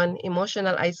 confusion,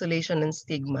 emotional isolation, and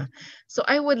stigma. So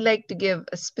I would like to give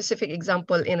a specific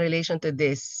example in relation to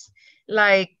this.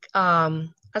 Like,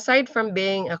 aside from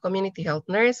being a community health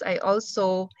nurse, I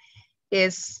also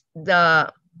is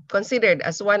considered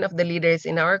as one of the leaders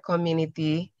in our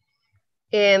community.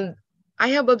 And I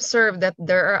have observed that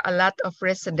there are a lot of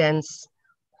residents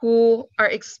who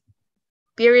are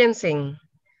experiencing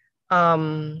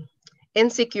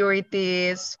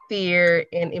insecurities, fear,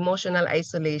 and emotional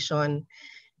isolation.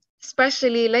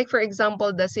 Especially, like for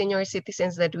example, the senior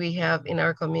citizens that we have in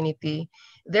our community.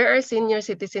 There are senior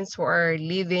citizens who are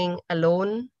living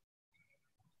alone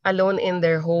in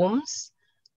their homes.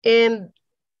 And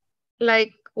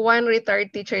like one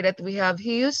retired teacher that we have,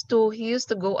 he used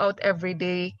to go out every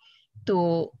day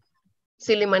to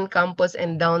Siliman campus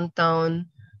and downtown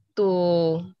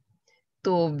to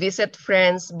visit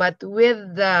friends, but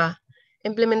with the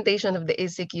implementation of the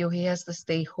ACQ, he has to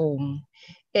stay home.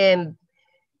 And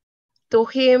to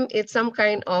him, it's some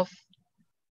kind of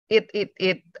it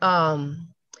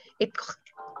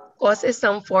causes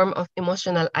some form of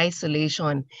emotional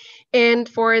isolation. And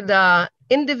for the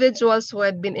individuals who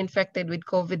had been infected with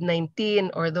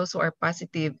COVID-19 or those who are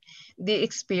positive, they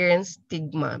experience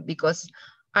stigma because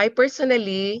I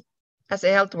personally, as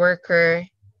a health worker,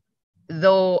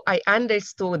 though I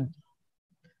understood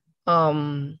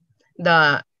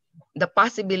the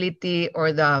possibility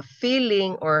or the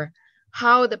feeling or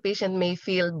how the patient may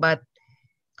feel, but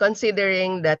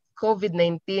considering that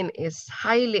COVID-19 is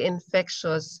highly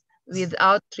infectious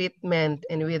without treatment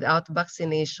and without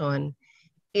vaccination,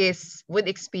 would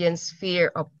experience fear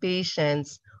of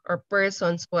patients or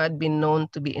persons who had been known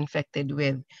to be infected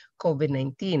with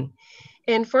COVID-19.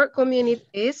 And for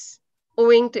communities,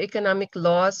 owing to economic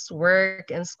loss, work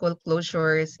and school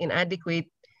closures, inadequate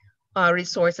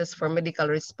resources for medical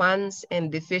response,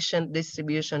 and deficient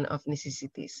distribution of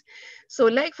necessities. So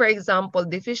like, for example,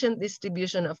 deficient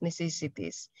distribution of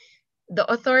necessities. The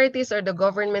authorities or the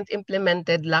government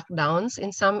implemented lockdowns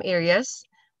in some areas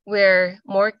where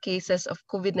more cases of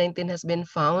COVID-19 has been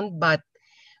found, but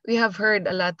we have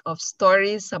heard a lot of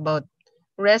stories about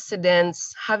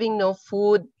residents having no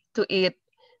food to eat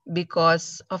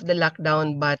because of the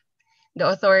lockdown, but the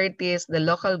authorities, the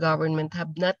local government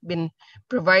have not been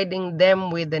providing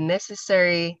them with the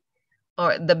necessary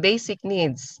or the basic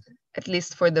needs, at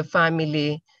least for the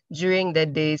family during the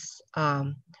days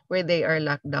where they are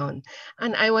locked down.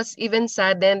 And I was even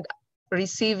saddened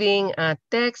receiving a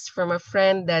text from a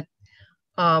friend that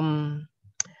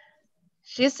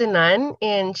she's a nun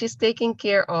and she's taking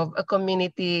care of a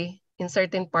community in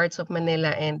certain parts of Manila.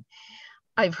 And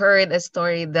I've heard a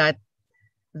story that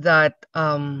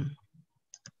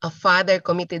a father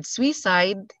committed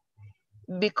suicide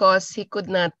because he could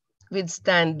not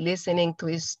withstand listening to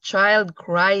his child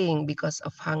crying because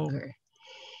of hunger.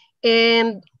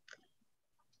 And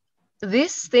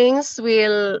these things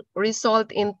will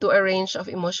result into a range of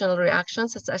emotional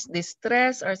reactions such as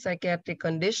distress or psychiatric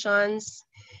conditions,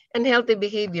 and healthy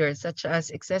behaviors such as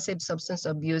excessive substance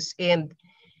abuse, and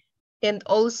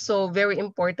also very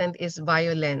important is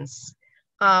violence.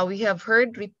 We have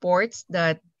heard reports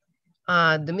that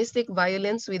domestic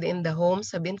violence within the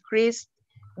homes have increased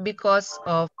because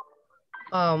of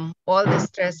all the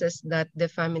stresses that the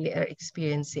family are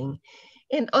experiencing.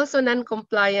 And also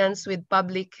non-compliance with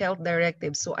public health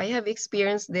directives. So I have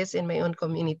experienced this in my own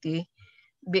community.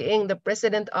 Being the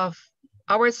president of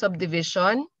our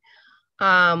subdivision,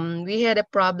 we had a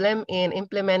problem in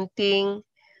implementing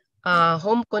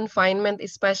home confinement,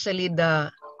 especially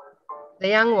the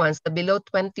young ones, the below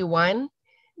 21,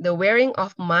 the wearing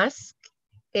of masks,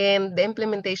 and the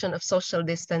implementation of social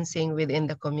distancing within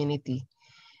the community.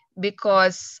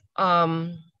 Because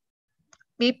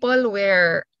people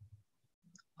were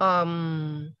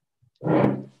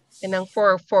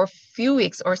for few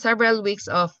weeks or several weeks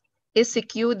of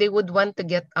ECQ, they would want to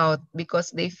get out because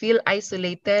they feel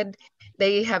isolated.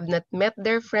 They have not met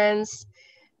their friends.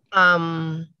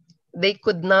 They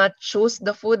could not choose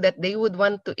the food that they would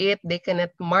want to eat. They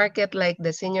cannot market like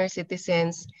the senior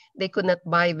citizens. They could not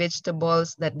buy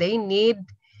vegetables that they need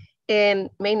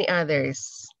and many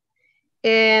others.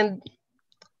 And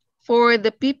for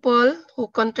the people who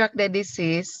contract the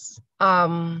disease,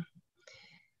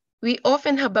 we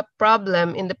often have a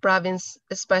problem in the province,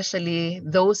 especially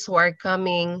those who are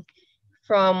coming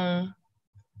from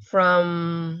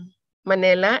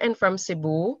Manila and from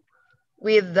Cebu,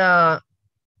 with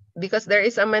because there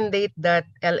is a mandate that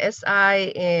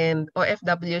LSI and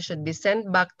OFW should be sent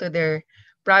back to their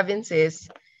provinces.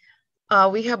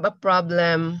 We have a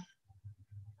problem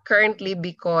currently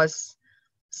because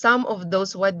some of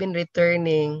those who had been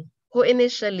returning, who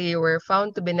initially were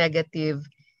found to be negative,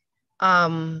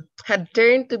 had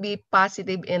turned to be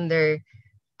positive in their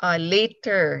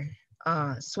later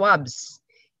swabs.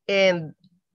 And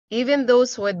even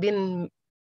those who have been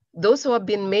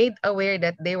made aware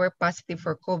that they were positive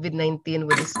for COVID-19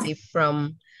 would escape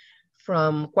from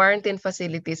quarantine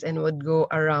facilities and would go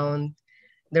around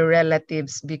the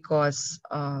relatives because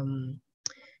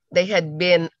they had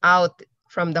been out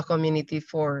from the community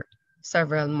for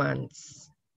several months.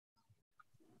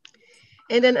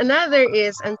 And then another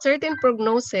is uncertain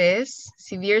prognosis,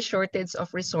 severe shortage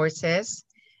of resources,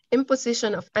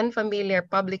 imposition of unfamiliar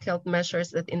public health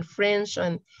measures that infringe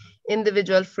on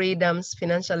individual freedoms,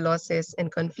 financial losses,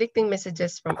 and conflicting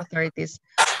messages from authorities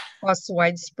cause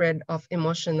widespread of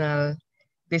emotional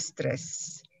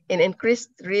distress and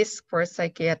increased risk for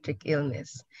psychiatric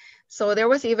illness. So there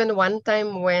was even one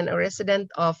time when a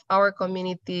resident of our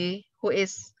community who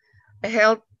is a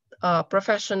health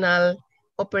professional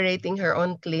operating her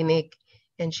own clinic,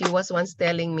 and she was once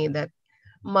telling me that,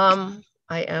 "Mom,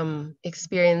 I am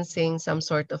experiencing some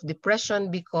sort of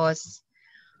depression because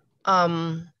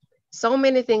so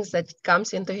many things that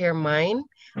comes into her mind,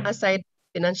 aside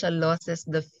financial losses,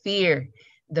 the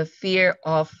fear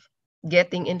of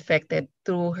getting infected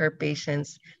through her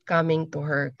patients coming to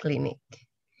her clinic."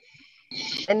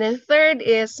 And then third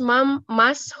is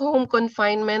mass home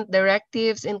confinement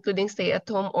directives, including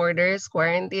stay-at-home orders,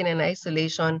 quarantine, and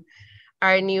isolation,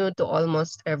 are new to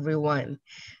almost everyone.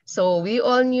 So we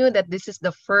all knew that this is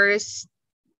the first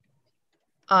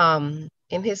in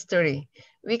history.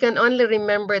 We can only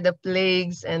remember the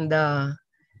plagues and the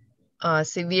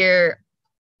severe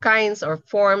kinds or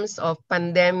forms of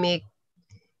pandemic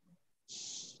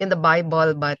in the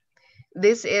Bible, but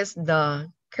this is the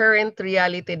current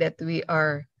reality that we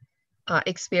are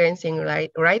experiencing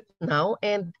right now,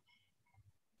 and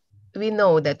we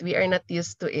know that we are not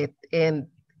used to it, and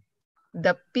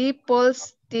the people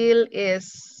still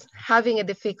is having a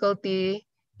difficulty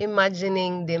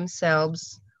imagining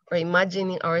themselves or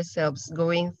imagining ourselves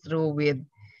going through with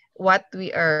what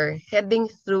we are heading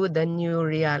through the new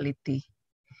reality.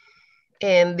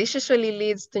 And this usually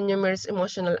leads to numerous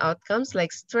emotional outcomes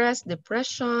like stress,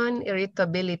 depression,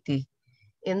 irritability,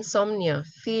 insomnia,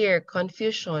 fear,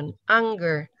 confusion,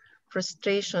 anger,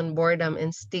 frustration, boredom,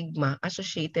 and stigma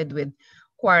associated with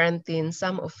quarantine,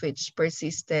 some of which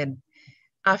persisted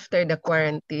after the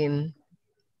quarantine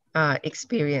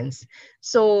experience.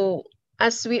 So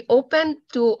as we open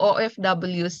to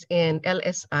OFWs and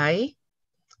LSI,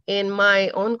 in my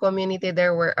own community,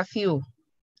 there were a few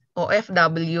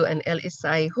OFW and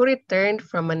LSI who returned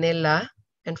from Manila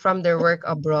and from their work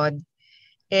abroad.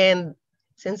 And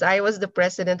since I was the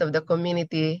president of the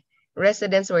community,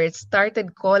 residents were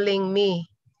started calling me.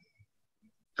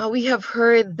 We have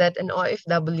heard that an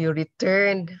OFW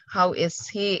returned. How is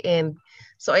he? And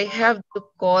so I have to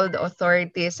call the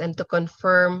authorities and to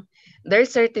confirm their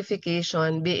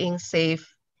certification being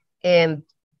safe and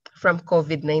from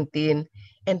COVID-19,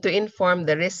 and to inform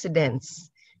the residents,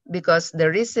 because the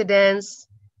residents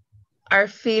are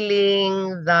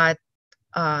feeling that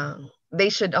they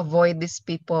should avoid these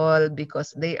people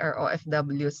because they are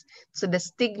OFWs. So the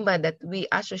stigma that we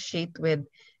associate with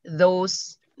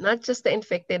those, not just the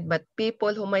infected, but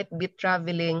people who might be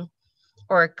traveling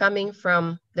or coming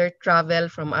from their travel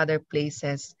from other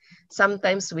places,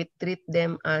 sometimes we treat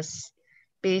them as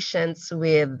patients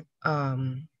with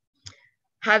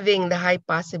having the high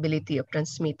possibility of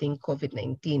transmitting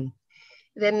COVID-19.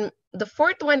 Then the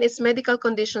fourth one is medical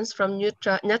conditions from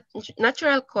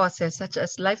natural causes, such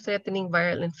as life-threatening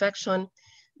viral infection,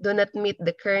 do not meet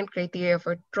the current criteria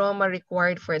for trauma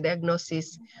required for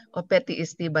diagnosis of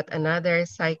PTSD, but another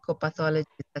psychopathology,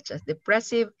 such as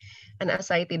depressive and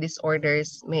anxiety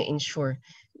disorders, may ensure.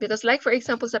 Because like, for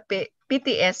example, sa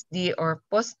PTSD or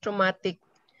post-traumatic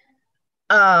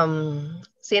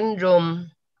syndrome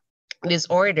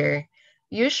disorder,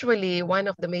 usually one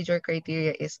of the major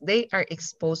criteria is they are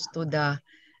exposed to the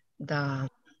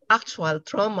actual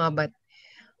trauma. But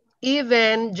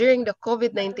even during the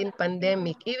COVID-19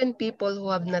 pandemic, even people who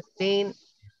have not been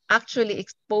actually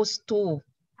exposed to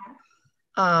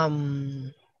or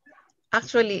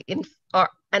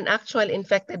an actual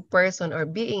infected person or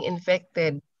being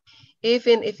infected,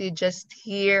 even if you just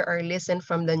hear or listen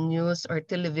from the news or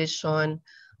television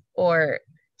or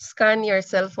scan your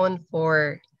cell phone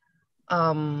for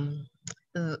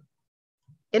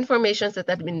information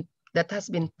that has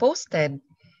been posted,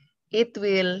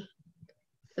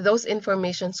 those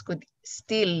informations could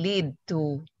still lead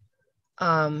to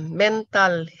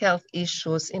mental health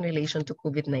issues in relation to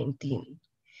COVID-19.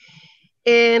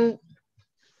 And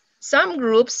some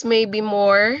groups may be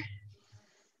more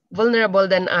vulnerable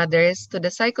than others to the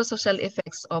psychosocial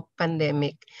effects of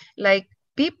pandemic, like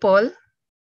people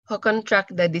who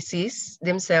contract the disease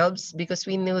themselves, because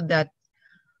we knew that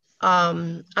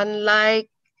unlike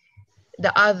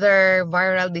the other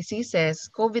viral diseases,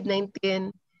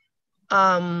 COVID-19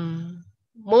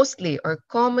 mostly or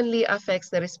commonly affects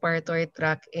the respiratory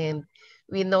tract, and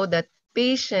we know that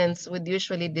patients would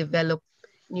usually develop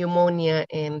pneumonia,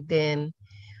 and then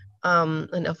on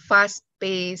a fast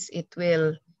pace, it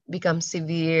will become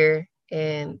severe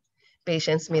and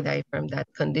patients may die from that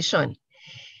condition.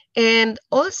 And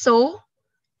also,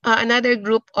 another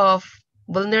group of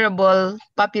vulnerable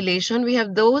population, we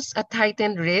have those at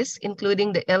heightened risk,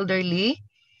 including the elderly,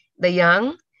 the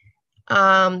young.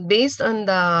 Based on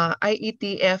the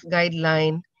IETF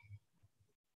guideline,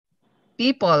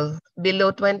 people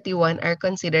below 21 are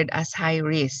considered as high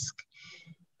risk.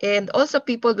 And also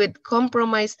people with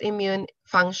compromised immune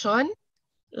function,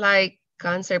 like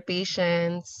cancer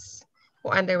patients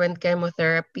who underwent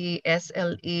chemotherapy,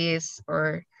 SLEs,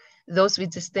 or those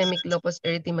with systemic lupus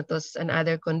erythematosus and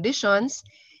other conditions,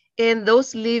 and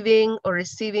those living or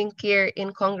receiving care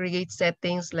in congregate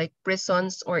settings like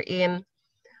prisons or in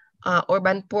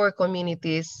urban poor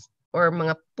communities or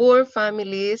mga poor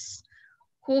families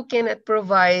who cannot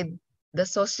provide the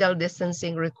social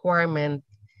distancing requirement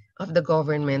of the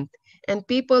government, and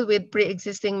people with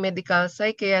pre-existing medical,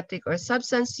 psychiatric, or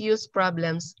substance use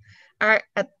problems are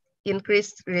at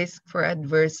increased risk for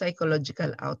adverse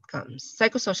psychological outcomes,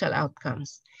 psychosocial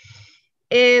outcomes.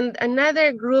 And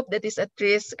another group that is at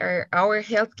risk are our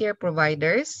healthcare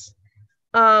providers,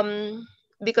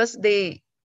 because they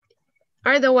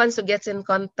are the ones who gets in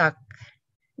contact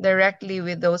directly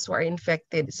with those who are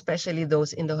infected, especially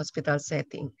those in the hospital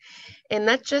setting. And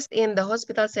not just in the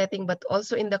hospital setting, but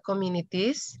also in the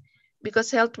communities,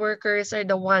 because health workers are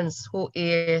the ones who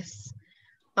is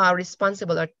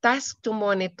responsible or tasked to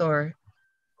monitor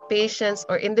patients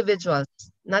or individuals,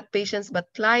 not patients,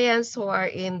 but clients who are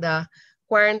in the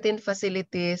quarantine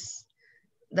facilities,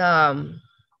 the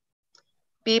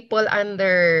people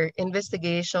under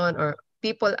investigation or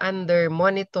people under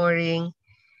monitoring,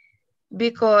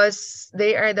 because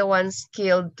they are the ones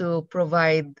skilled to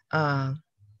provide,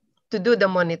 to do the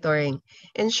monitoring,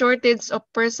 and shortage of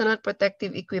personal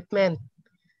protective equipment.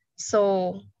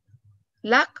 So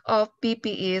lack of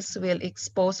PPEs will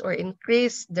expose or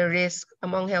increase the risk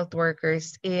among health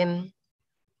workers in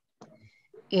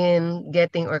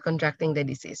getting or contracting the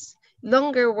disease.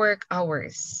 Longer work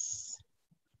hours,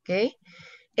 okay?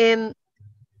 And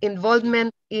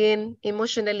involvement in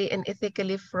emotionally and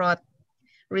ethically fraught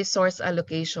resource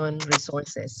allocation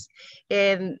resources.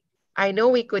 And I know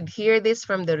we could hear this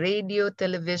from the radio,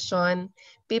 television,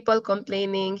 people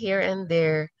complaining here and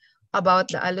there about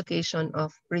the allocation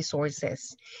of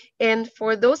resources. And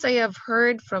for those I have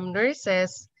heard from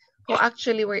nurses who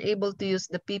actually were able to use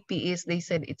the PPEs, they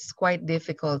said it's quite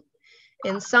difficult.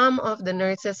 And some of the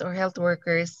nurses or health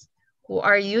workers who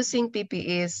are using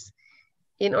PPEs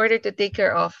in order to take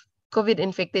care of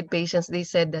COVID-infected patients, they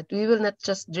said that we will not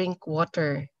just drink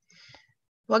water.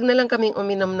 Wag na lang kaming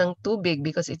uminom ng tubig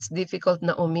because it's difficult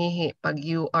na umihi pag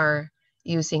you are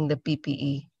using the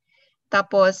PPE.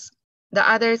 Tapos, the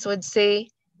others would say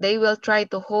they will try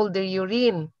to hold their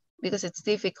urine because it's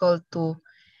difficult to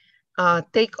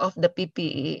take off the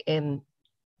PPE and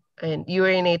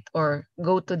urinate or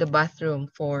go to the bathroom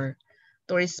to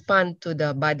respond to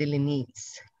the bodily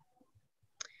needs.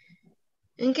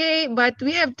 Okay, but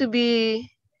we have to be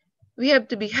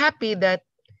happy that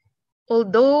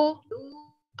although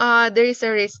there is a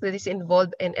risk that is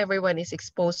involved and everyone is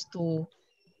exposed to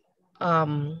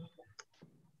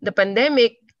the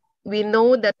pandemic, we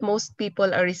know that most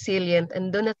people are resilient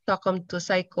and do not succumb to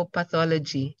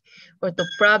psychopathology or to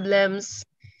problems,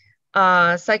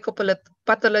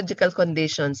 psychopathological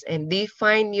conditions, and they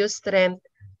find new strength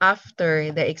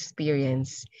after the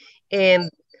experience. And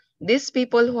these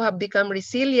people who have become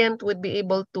resilient would be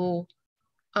able to,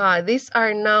 these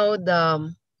are now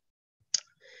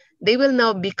they will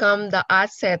now become the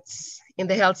assets in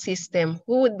the health system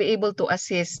who would be able to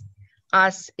assist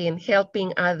us in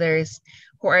helping others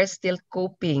who are still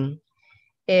coping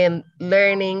and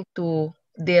learning to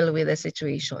deal with the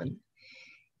situation.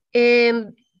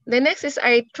 And the next is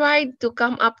I tried to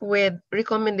come up with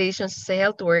recommendations as a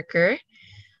health worker.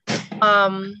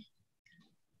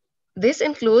 This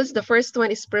includes, the first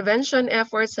one is prevention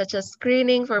efforts such as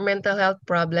screening for mental health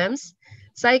problems.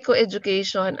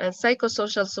 Psychoeducation and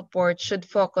psychosocial support should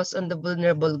focus on the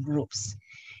vulnerable groups.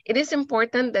 It is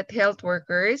important that health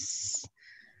workers,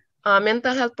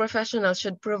 mental health professionals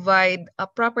should provide a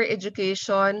proper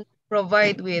education,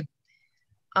 provide with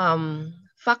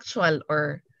factual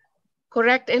or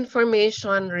correct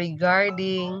information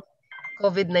regarding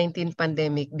COVID-19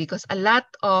 pandemic, because a lot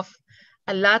of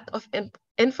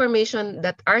information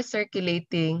that are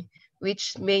circulating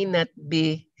which may not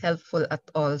be helpful at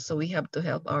all. So we have to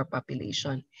help our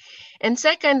population. And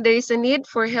second, there is a need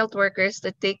for health workers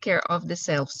to take care of the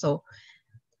self. So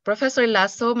Professor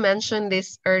Lazo mentioned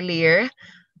this earlier.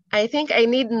 I think I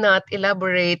need not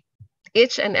elaborate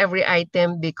each and every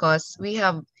item because we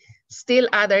have still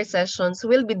other sessions.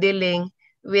 We'll be dealing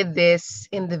with this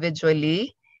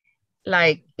individually,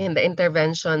 like in the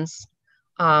interventions,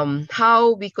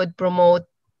 how we could promote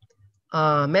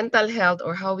mental health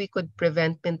or how we could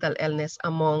prevent mental illness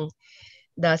among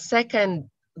the second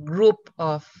group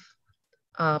of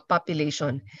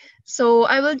population. So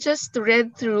I will just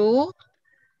read through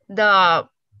the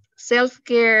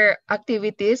self-care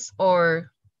activities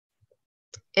or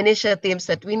initiatives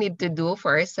that we need to do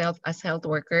for ourselves as health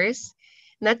workers,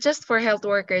 not just for health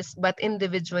workers, but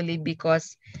individually,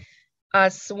 because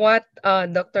as what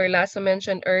Dr. Lazo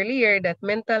mentioned earlier, that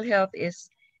mental health is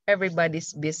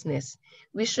everybody's business.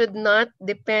 We should not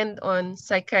depend on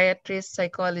psychiatrists,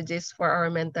 psychologists for our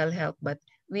mental health, but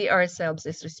we ourselves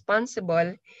is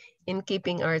responsible in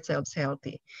keeping ourselves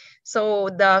healthy. So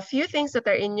the few things that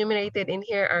are enumerated in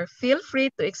here are: feel free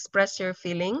to express your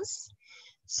feelings.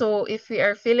 So if we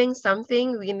are feeling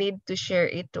something, we need to share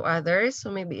it to others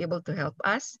who may be able to help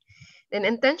us. and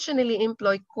intentionally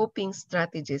employ coping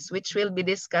strategies, which will be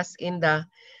discussed in the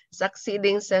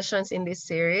succeeding sessions in this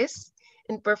series,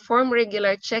 and perform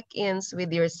regular check-ins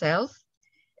with yourself.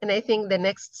 And I think the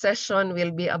next session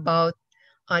will be about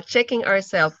checking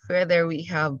ourselves whether we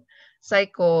have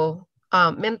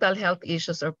mental health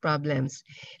issues or problems.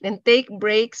 And take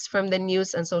breaks from the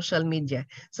news and social media.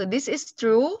 So this is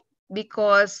true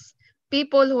because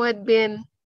people who had been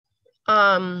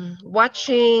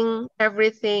watching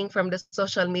everything from the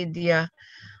social media,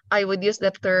 I would use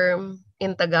the term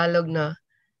in Tagalog na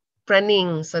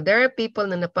praning. So there are people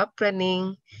na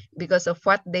napapraning because of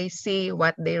what they see,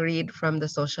 what they read from the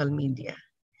social media.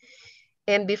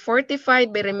 And be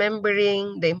fortified by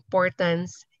remembering the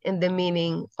importance and the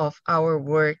meaning of our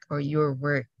work or your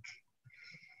work.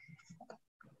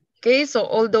 Okay, so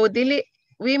although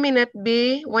we may not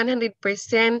be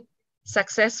 100%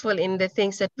 successful in the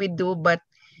things that we do, but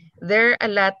there are a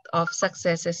lot of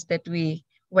successes that we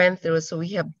went through. So we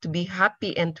have to be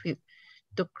happy and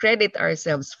to credit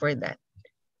ourselves for that.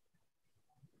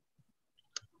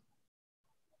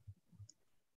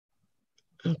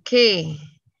 Okay.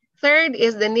 Third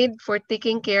is the need for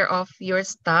taking care of your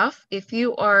staff. If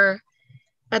you are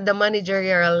at the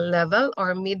managerial level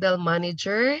or middle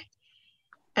manager,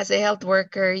 as a health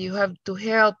worker, you have to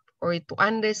help or to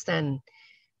understand,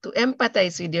 to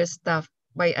empathize with your staff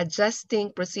by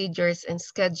adjusting procedures and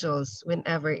schedules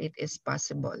whenever it is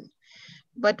possible.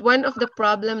 But one of the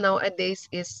problem nowadays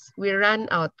is we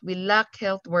lack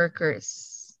health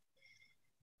workers.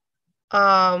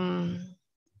 Some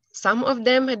of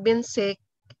them had been sick,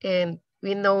 and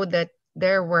we know that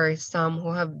there were some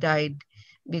who have died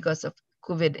because of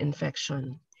COVID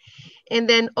infection. And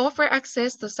then offer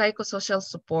access to psychosocial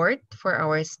support for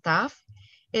our staff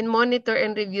and monitor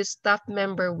and review staff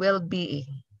member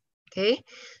well-being. Okay,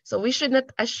 so we should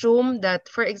not assume that,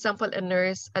 for example, a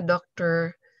nurse, a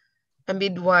doctor, a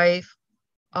midwife,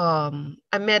 a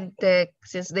medtech,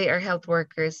 since they are health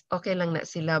workers, okay lang na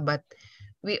sila, but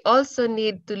we also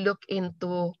need to look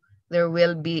into their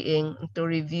well-being, to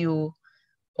review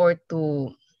or to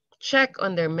check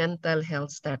on their mental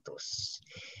health status.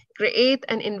 Create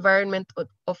an environment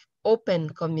of open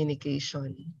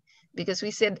communication. Because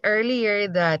we said earlier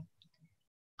that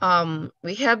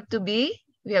we have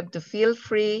to feel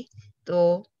free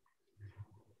to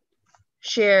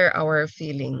share our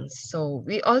feelings. So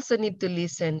we also need to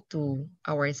listen to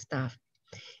our staff.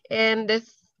 And the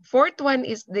fourth one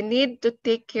is the need to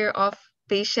take care of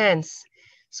patients.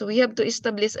 So we have to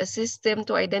establish a system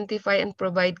to identify and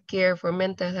provide care for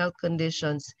mental health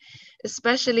conditions,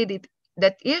 especially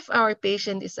that if our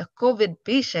patient is a COVID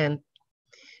patient,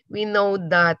 we know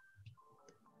that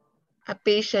a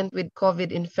patient with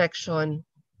COVID infection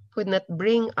could not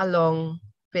bring along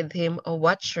with him a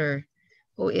watcher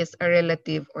who is a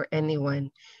relative or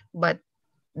anyone. But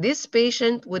this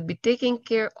patient will be taken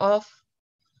care of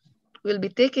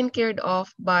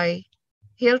by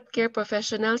healthcare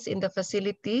professionals in the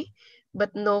facility,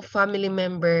 but no family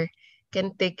member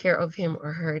can take care of him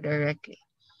or her directly.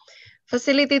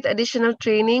 Facilitate additional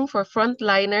training for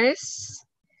frontliners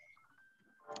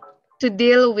to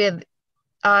deal with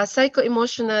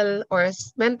psycho-emotional or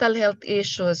mental health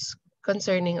issues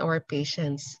concerning our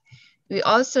patients. We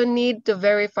also need to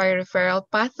verify referral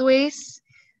pathways.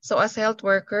 So as health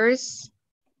workers,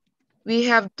 we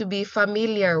have to be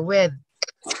familiar with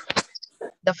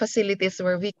the facilities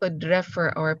where we could refer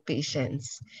our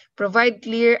patients. Provide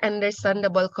clear,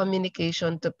 understandable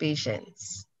communication to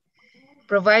patients.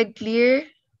 Provide clear,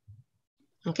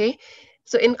 okay?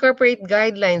 So incorporate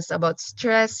guidelines about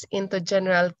stress into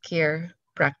general care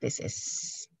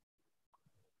practices.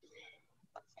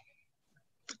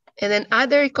 And then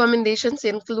other recommendations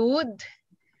include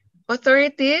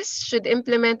authorities should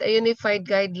implement a unified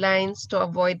guidelines to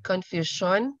avoid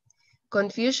confusion.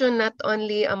 Confusion not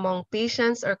only among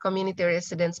patients or community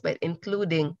residents, but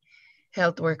including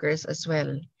health workers as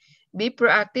well. Be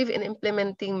proactive in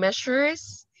implementing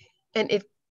measures and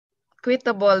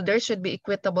there should be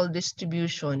equitable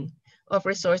distribution of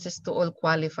resources to all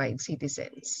qualified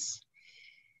citizens.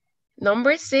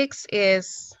 Number 6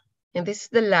 is, and this is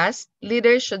the last,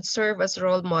 leaders should serve as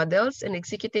role models in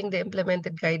executing the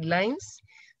implemented guidelines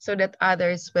so that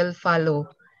others will follow.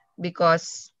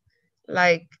 Because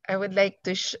I would like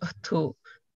to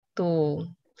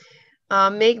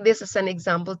make this as an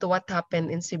example to what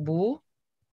happened in Cebu.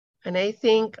 And I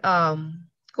think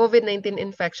COVID-19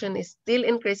 infection is still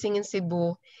increasing in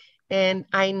Cebu. And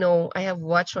I know, I have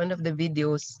watched one of the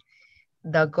videos,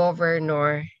 the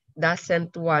governor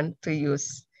doesn't want to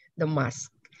use the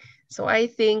mask. So I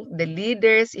think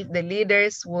if the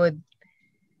leaders would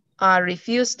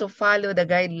refuse to follow the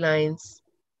guidelines,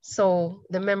 so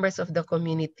the members of the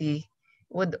community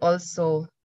would also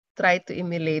try to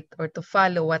emulate or to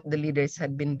follow what the leaders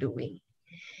had been doing.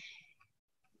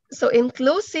 So in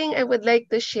closing, I would like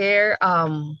to share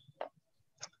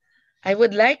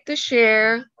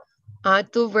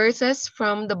two verses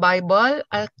from the Bible,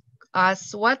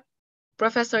 as what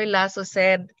Professor Lazo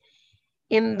said.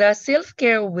 In the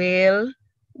self-care wheel,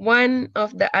 one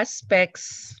of the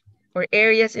aspects or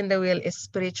areas in the wheel is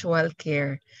spiritual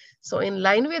care. So in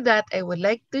line with that, I would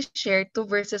like to share two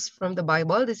verses from the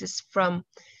Bible. This is from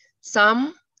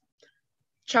Psalm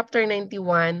chapter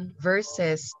 91,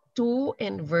 verses 2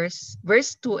 and verse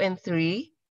 2 and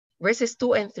 3, verses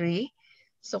 2 and 3.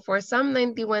 So for Psalm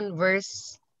 91,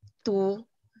 verse 2,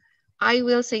 I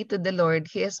will say to the Lord,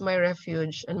 He is my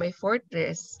refuge and my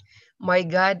fortress, my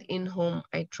God in whom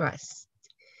I trust.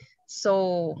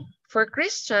 So for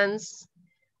Christians,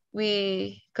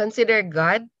 we consider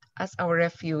God as our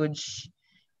refuge.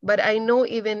 But I know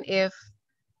even if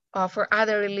for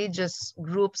other religious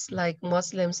groups like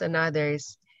Muslims and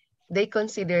others, they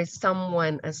consider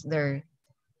someone as their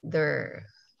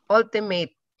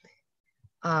ultimate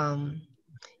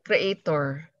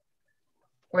creator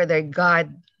or their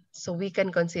God. So we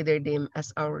can consider them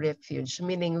as our refuge,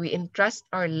 meaning we entrust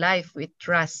our life, we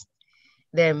trust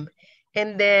them.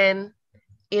 And then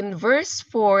in verse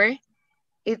 4,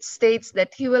 it states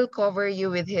that He will cover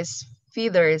you with His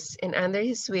feathers, and under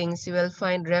His wings you will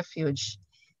find refuge.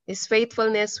 His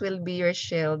faithfulness will be your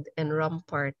shield and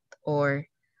rampart, or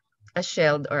a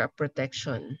shield or a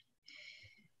protection.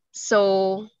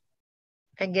 So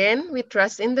again, we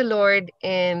trust in the Lord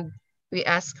and we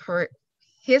ask for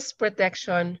His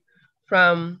protection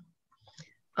from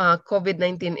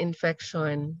COVID-19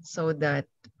 infection, so that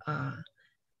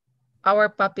our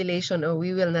population, or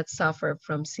we will not suffer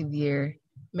from severe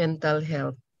mental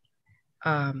health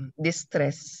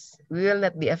distress. We will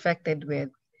not be affected with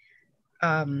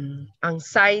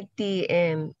anxiety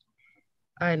and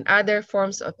other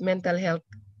forms of mental health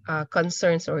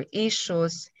concerns or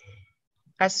issues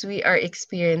as we are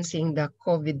experiencing the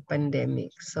COVID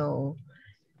pandemic. So,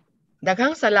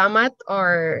 daghang salamat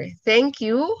or thank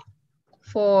you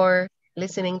for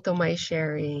listening to my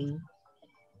sharing.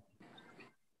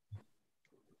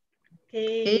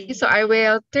 Okay, so I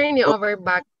will turn you over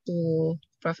back to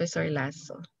Professor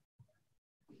Lazo.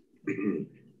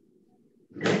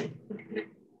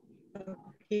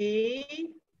 Okay.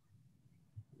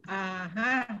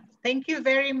 Thank you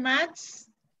very much,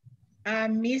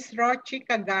 Miss Rochie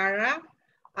Cagara,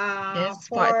 Yes,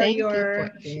 for thank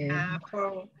your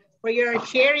for your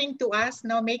sharing to us,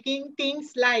 no, making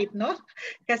things light, no?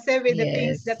 Kasi with the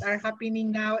things that are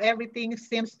happening now, everything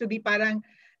seems to be parang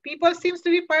people seems to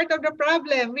be part of the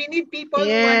problem. We need people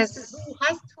who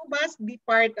must be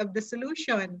part of the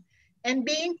solution, and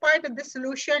being part of the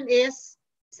solution is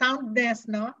soundness,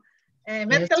 no?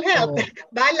 Mental health,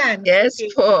 balance. Yes,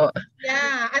 po.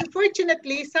 Yeah,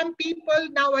 unfortunately, some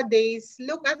people nowadays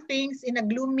look at things in a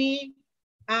gloomy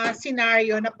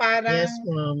scenario na parang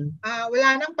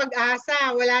wala nang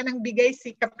pag-asa, wala nang bigay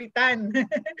si Kapitan.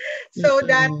 So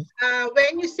that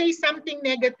when you say something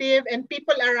negative and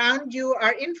people around you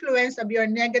are influenced of your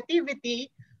negativity,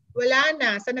 wala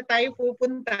na, saan na tayo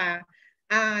pupunta?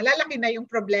 Lalaki na yung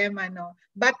problema, no?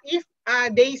 But if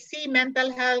they see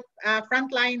mental health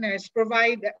frontliners,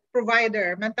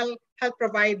 mental health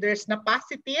providers na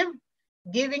positive,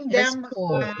 giving them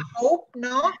hope,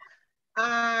 no?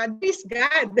 This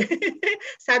God.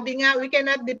 Sabi nga, we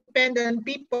cannot depend on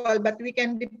people, but we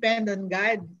can depend on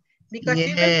God. Because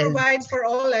He will provide for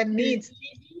all our needs.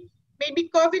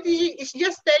 Maybe COVID is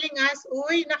just telling us,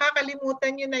 uy,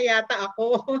 nakakalimutan nyo na yata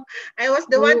ako. I was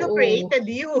the one who created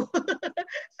you.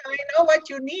 So I know what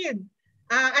you need.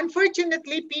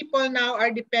 Unfortunately, people now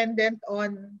are dependent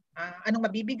on anong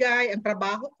mabibigay, ang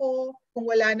trabaho ko, kung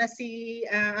wala na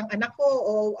ang anak ko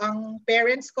o ang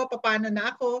parents ko, paano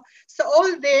na ako. So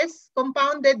all this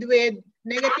compounded with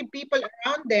negative people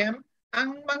around them,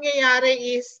 ang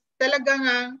mangyayari is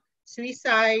talagang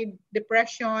suicide,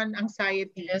 depression,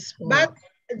 anxiety. But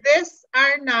these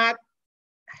are not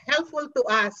helpful to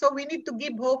us. So we need to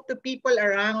give hope to people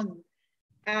around.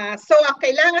 So ang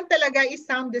kailangan talaga is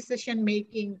sound decision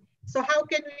making. So how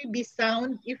can we be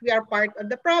sound if we are part of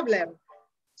the problem?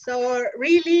 So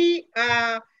really,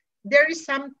 there is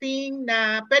something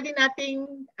na pwede nating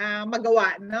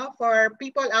magawa, no, for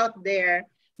people out there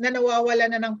na nawawala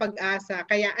na ng pag-asa.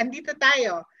 Kaya andito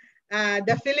tayo.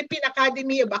 The Philippine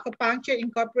Academy of Acupuncture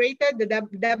Incorporated, the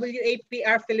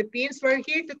WAPR Philippines, we're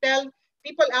here to tell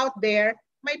people out there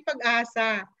may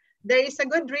pag-asa. There is a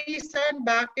good reason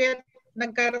bakit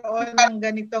nagkaroon ng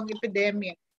ganitong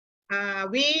epidemic.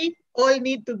 We all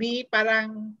need to be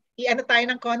parang i-ano tayo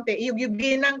ng konti,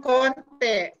 iyugin ng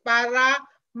konti para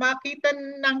makita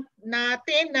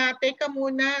natin na teka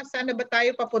muna, saan na ba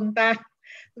tayo papunta?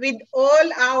 With all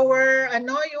our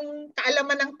yung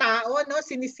kaalaman ng tao,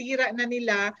 sinisira na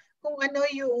nila kung ano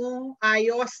yung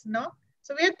ayos,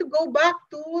 So we have to go back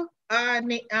to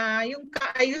yung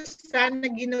kaayusan na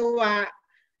ginawa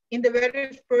in the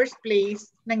very first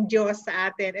place ng Diyos sa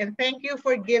atin. And thank you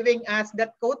for giving us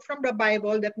that quote from the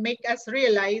Bible that make us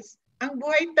realize ang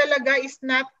buhay talaga is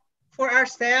not for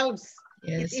ourselves.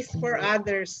 Yes. It is for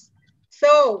others.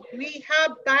 So we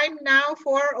have time now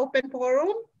for open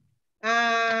forum.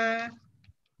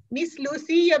 Miss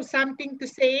Lucy, you have something to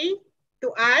say, to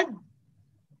add?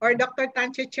 Or Dr.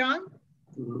 Tancho Chong?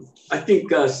 I think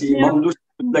Ma'am Lucy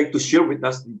would like to share with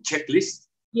us the checklist.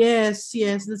 Yes,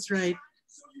 that's right.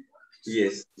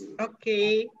 Yes.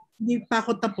 Okay. Hindi pa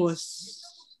ako tapos.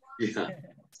 Yeah.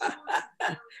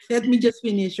 Let me just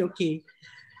finish, okay.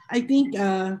 I think,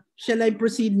 shall I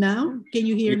proceed now? Can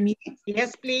you hear me?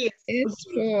 Yes, please. It's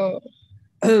true.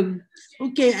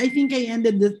 Okay, I think I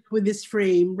ended with this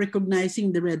frame,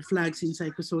 recognizing the red flags in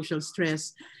psychosocial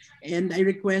stress. And I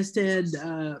requested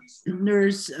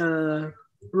Nurse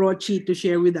Rochie to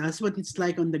share with us what it's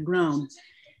like on the ground.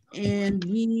 And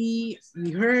we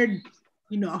heard,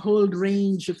 a whole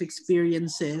range of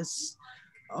experiences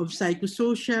of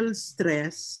psychosocial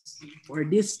stress or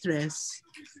distress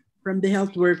from the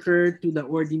health worker to the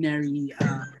ordinary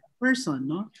person,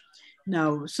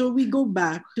 Now, so we go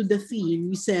back to the theme.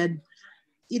 We said,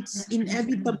 it's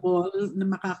inevitable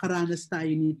na makakaranas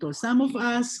tayo nito. Some of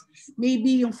us,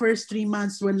 maybe yung first 3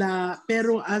 months wala,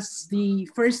 pero as the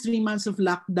first 3 months of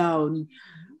lockdown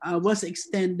was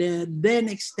extended, then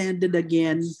extended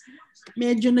again,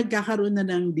 medyo nagkakaroon na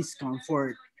ng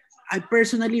discomfort. I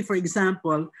personally, for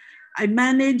example, I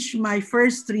managed my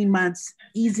first 3 months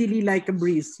easily like a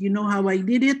breeze. You know how I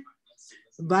did it?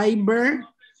 Viber.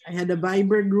 I had a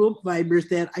Viber group, I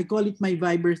call it my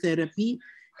Viber therapy.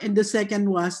 And the second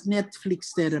was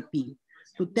Netflix therapy.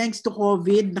 So thanks to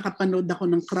COVID, nakapanood ako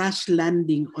ng Crash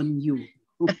Landing on You.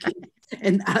 Okay?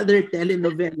 And other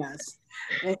telenovelas.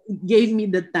 It gave me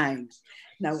the time.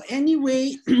 Now,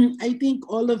 anyway, I think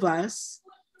all of us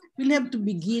will have to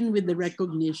begin with the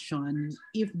recognition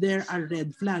if there are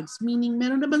red flags. Meaning,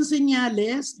 meron na bang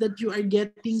senyales that you are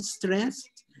getting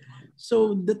stressed?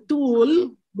 So the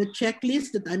tool, the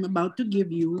checklist that I'm about to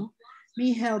give you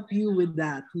may help you with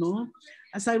that,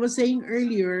 As I was saying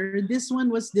earlier, this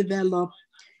one was developed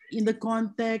in the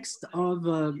context of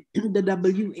the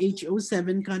WHO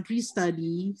 7-country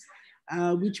study,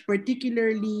 which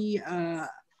particularly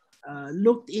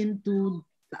looked into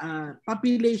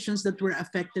populations that were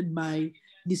affected by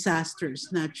disasters,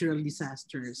 natural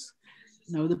disasters.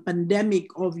 Now, the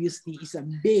pandemic obviously is a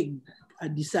big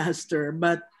disaster,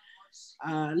 but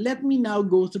let me now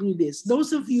go through this.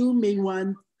 Those of you who may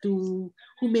want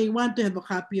to have a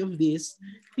copy of this,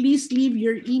 please leave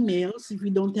your emails if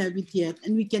you don't have it yet,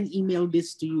 and we can email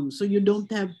this to you. So you don't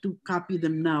have to copy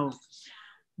them now.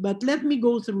 But let me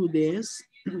go through this.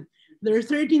 There are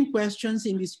 13 questions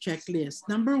in this checklist.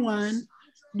 Number 1,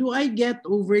 do I get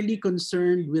overly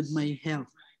concerned with my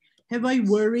health? Have I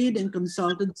worried and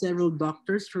consulted several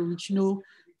doctors for which no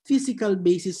physical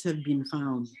basis have been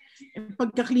found?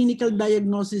 Pagka-clinical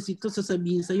diagnosis ito,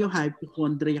 sasabihin sa'yo,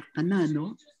 hypochondriac ka na,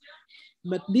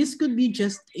 But this could be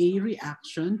just a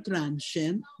reaction,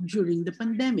 transient, during the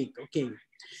pandemic, okay?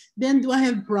 Then, do I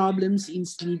have problems in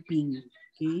sleeping,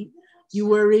 okay? You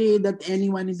worry that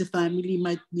anyone in the family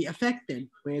might be affected.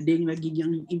 Pwedeng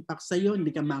nagiging impact sa'yo,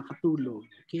 hindi ka makatulog,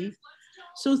 okay?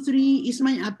 So 3, is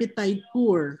my appetite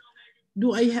poor?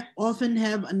 Do I often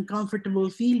have uncomfortable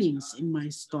feelings in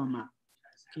my stomach,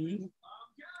 okay?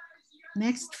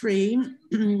 Next frame.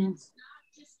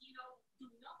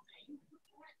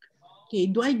 Okay,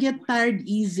 do I get tired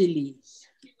easily?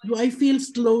 Do I feel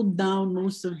slowed down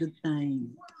most of the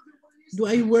time? Do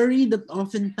I worry that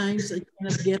oftentimes I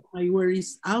cannot get my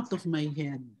worries out of my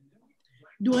head?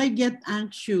 Do I get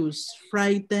anxious,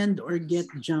 frightened, or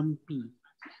get jumpy?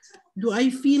 Do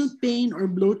I feel pain or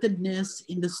bloatedness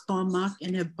in the stomach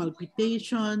and have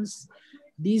palpitations,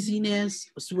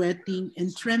 dizziness, sweating,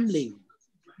 and trembling?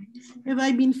 Have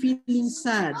I been feeling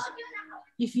sad?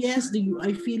 If yes, do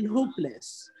I feel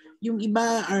hopeless? Yung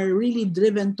iba are really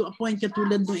driven to a point,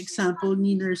 katulad ng example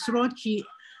ni Nurse Rochie,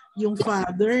 yung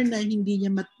father na hindi niya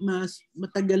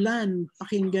matagalan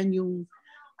pakinggan yung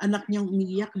anak niyang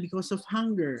umiiyak because of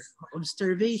hunger, of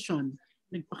starvation,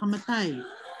 nagpakamatay.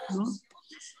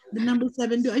 The number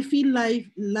 7, do I feel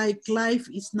like life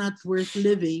is not worth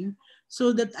living?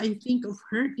 so that I think of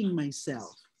hurting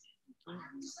myself?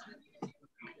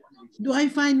 Do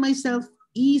I find myself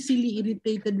easily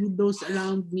irritated with those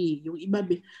around me? Yung iba,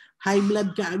 high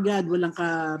blood ka agad, walang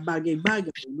ka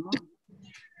bagay-bagay, no?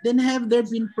 Then have there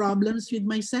been problems with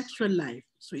my sexual life?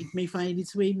 So it may find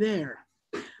its way there.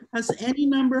 Has any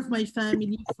member of my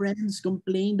family, friends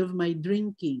complained of my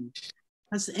drinking?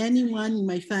 Has anyone in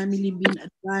my family been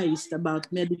advised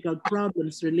about medical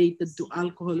problems related to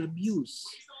alcohol abuse?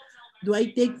 Do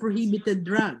I take prohibited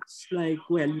drugs? Like,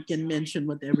 well, you can mention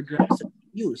whatever drugs are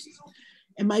used.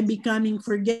 Am I becoming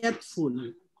forgetful?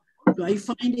 Do I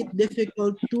find it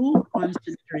difficult to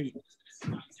concentrate?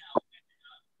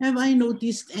 Have I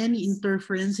noticed any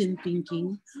interference in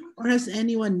thinking, or has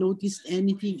anyone noticed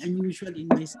anything unusual in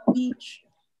my speech,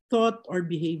 thought, or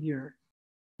behavior?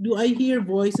 Do I hear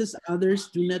voices others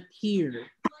do not hear?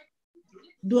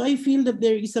 Do I feel that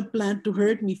there is a plan to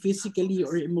hurt me physically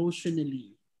or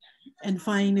emotionally? And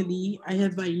finally,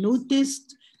 have I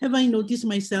noticed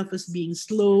myself as being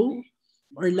slow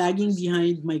or lagging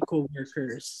behind my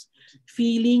coworkers,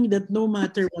 feeling that no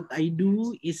matter what I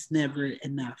do is never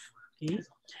enough? Okay,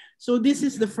 so this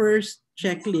is the first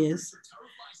checklist.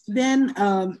 Then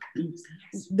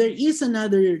there is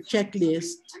another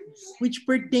checklist which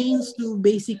pertains to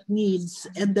basic needs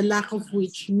and the lack of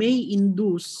which may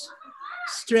induce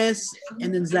stress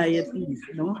and anxiety.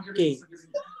 No? Okay.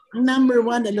 Number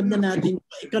one, alam na natin,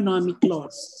 economic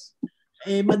loss.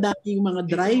 Madami yung mga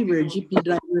driver, jeepney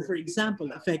driver for example,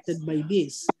 affected by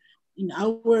this. In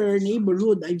our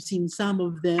neighborhood, I've seen some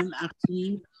of them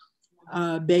actually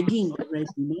begging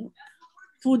already. No?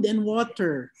 Food and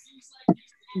water.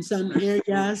 In some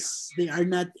areas, they are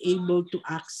not able to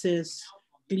access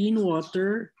clean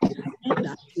water and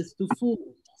access to food.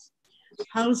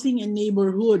 Housing and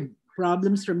neighborhood,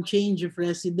 problems from change of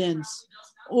residence.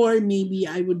 Or maybe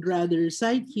I would rather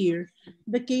cite here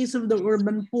the case of the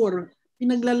urban poor.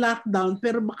 Pinagla-lockdown,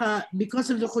 pero baka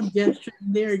because of the congestion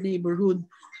in their neighborhood,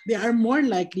 they are more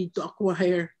likely to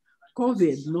acquire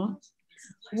COVID, no?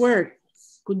 Work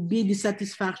could be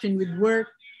dissatisfaction with work,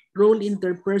 role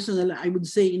interpersonal. I would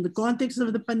say in the context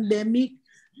of the pandemic,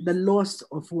 the loss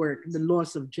of work, the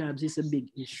loss of jobs is a big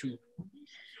issue.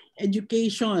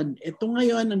 Education. Ito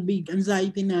ngayon ang big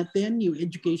anxiety natin, yung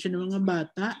education ng mga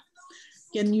bata.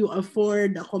 Can you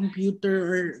afford a computer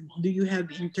or do you have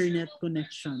internet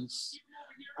connections?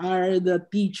 Are the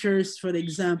teachers, for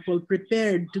example,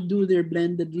 prepared to do their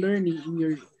blended learning in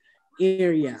your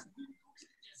area?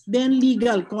 Then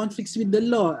legal, conflicts with the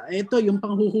law. Ito yung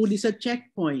panghuhuli sa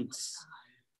checkpoints.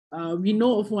 We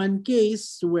know of one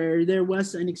case where there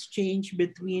was an exchange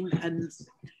between an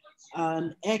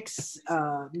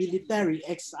ex-military,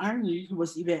 ex-army who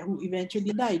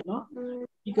eventually died, no?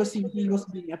 Because he was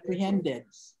being apprehended.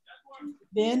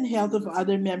 Then health of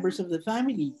other members of the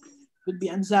family. Could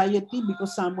be anxiety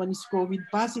because someone is COVID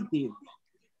positive.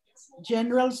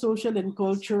 General social and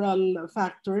cultural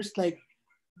factors like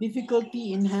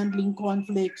difficulty in handling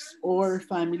conflicts or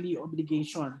family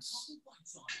obligations.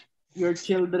 Your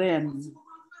children,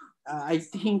 I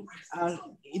think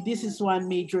this is one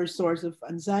major source of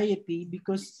anxiety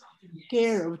because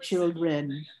care of children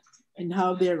and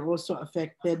how they're also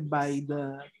affected by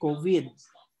the COVID.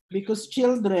 Because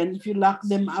children, if you lock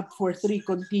them up for 3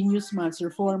 continuous months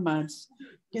or 4 months,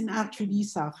 can actually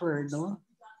suffer, no?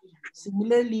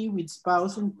 Similarly, with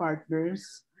spouse and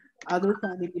partners, other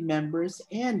family members,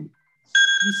 and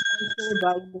disaster,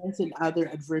 violence, and other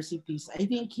adversities. I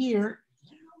think here,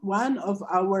 one of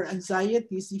our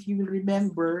anxieties, if you will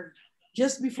remember,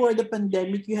 just before the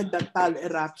pandemic, you had the Tal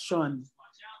eruption.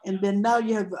 And then now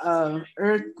you have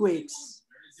earthquakes,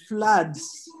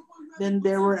 floods. Then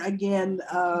there were again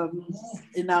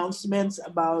announcements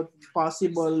about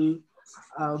possible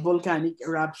volcanic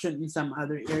eruption in some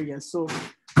other areas. So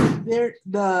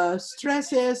the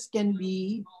stresses can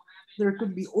be, there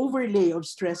could be overlay of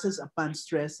stresses upon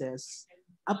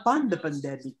the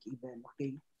pandemic even,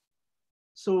 okay?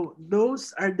 So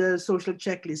those are the social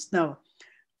checklists. Now,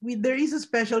 there is a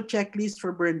special checklist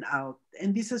for burnout,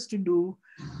 and this has to do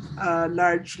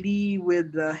largely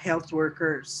with health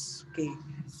workers, okay?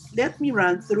 Let me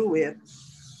run through it.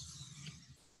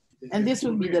 And this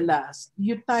will be the last. Do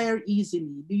you tire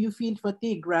easily? Do you feel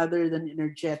fatigue rather than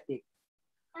energetic?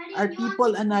 Are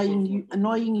people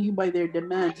annoying you by their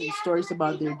demands and stories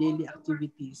about their daily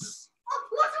activities?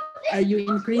 Are you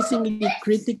increasingly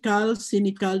critical,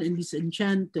 cynical, and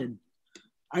disenchanted?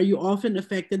 Are you often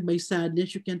affected by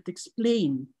sadness you can't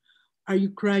explain? Are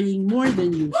you crying more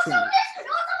than usual?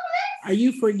 Are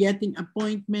you forgetting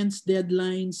appointments,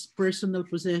 deadlines, personal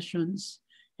possessions?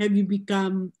 Have you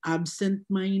become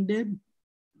absent-minded?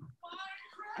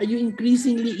 Are you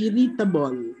increasingly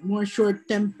irritable, more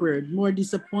short-tempered, more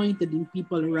disappointed in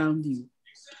people around you?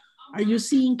 Are you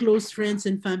seeing close friends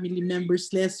and family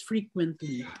members less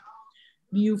frequently?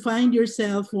 Do you find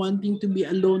yourself wanting to be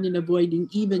alone and avoiding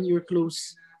even your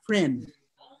close friend?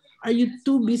 Are you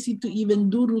too busy to even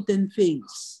do routine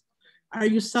things? Are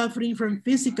you suffering from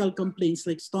physical complaints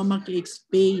like stomach aches,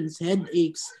 pains,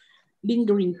 headaches,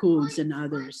 lingering colds, and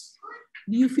others?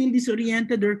 Do you feel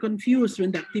disoriented or confused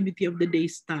when the activity of the day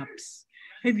stops?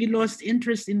 Have you lost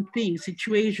interest in things,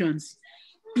 situations,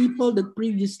 people that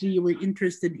previously you were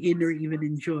interested in or even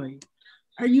enjoy?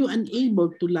 Are you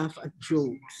unable to laugh at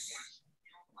jokes?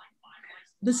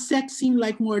 Does sex seem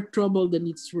like more trouble than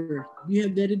it's worth? Do you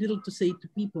have very little to say to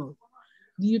people?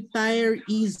 Do you tire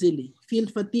easily, feel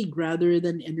fatigue rather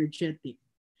than energetic?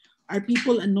 Are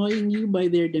people annoying you by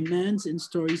their demands and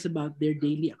stories about their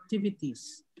daily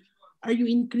activities? Are you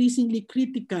increasingly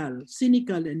critical,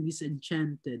 cynical, and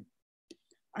disenchanted?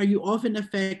 Are you often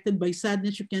affected by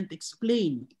sadness you can't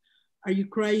explain? Are you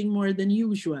crying more than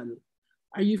usual?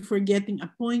 Are you forgetting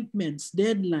appointments,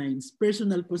 deadlines,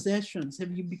 personal possessions?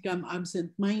 Have you become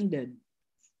absent-minded?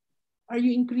 Are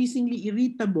you increasingly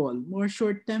irritable, more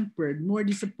short-tempered, more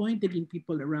disappointed in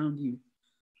people around you?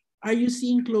 Are you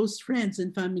seeing close friends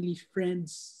and family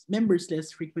friends, members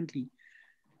less frequently?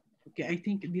 Okay, I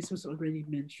think this was already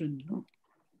mentioned. No?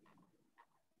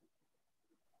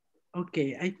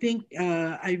 Okay, I think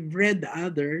I've read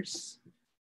others.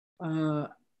 Uh,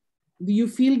 do you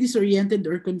feel disoriented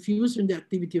or confused when the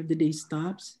activity of the day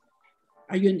stops?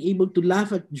 Are you unable to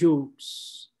laugh at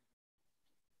jokes?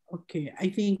 Okay, I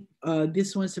think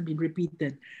this ones have been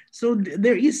repeated. So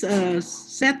there is a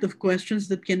set of questions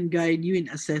that can guide you in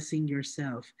assessing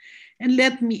yourself. And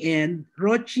let me end.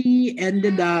 Rochie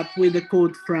ended up with a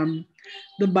quote from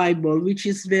the Bible, which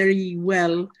is very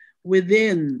well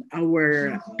within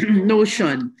our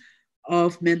notion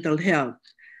of mental health.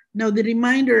 Now, the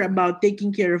reminder about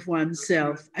taking care of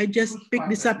oneself, I just picked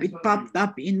this up. It popped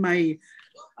up in my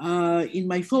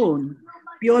phone.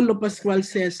 Piolo Pascual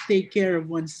says, take care of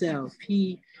oneself.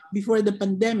 Before the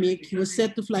pandemic, he was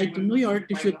set to fly to New York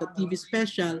to shoot a TV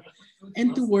special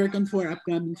and to work on 4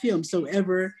 upcoming films.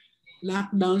 However,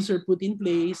 lockdowns were put in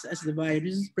place as the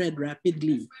virus spread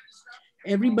rapidly.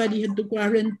 Everybody had to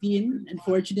quarantine and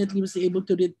fortunately was able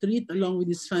to retreat along with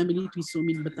his family to his home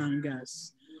in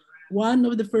Batangas. One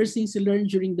of the first things he learned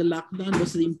during the lockdown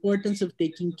was the importance of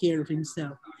taking care of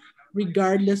himself,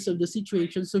 regardless of the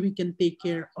situation, so he can take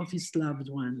care of his loved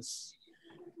ones.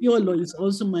 Piolo is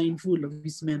also mindful of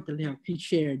his mental health. He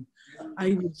shared,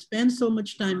 I would spend so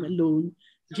much time alone,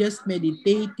 just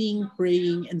meditating,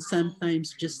 praying, and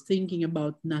sometimes just thinking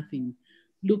about nothing,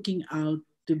 looking out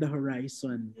to the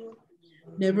horizon.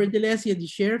 Nevertheless, he had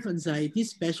his share of anxiety,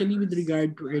 especially with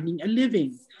regard to earning a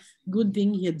living. Good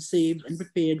thing he had saved and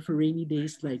prepared for rainy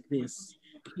days like this.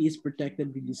 He is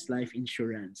protected with his life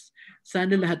insurance.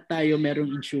 Sana lahat tayo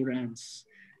merong insurance.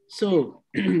 So,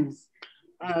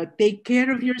 take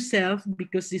care of yourself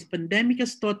because this pandemic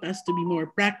has taught us to be more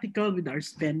practical with our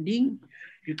spending.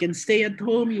 You can stay at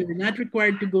home. You're not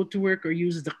required to go to work or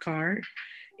use the car.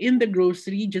 In the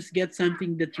grocery, just get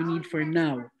something that you need for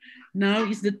now. Now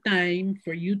is the time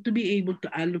for you to be able to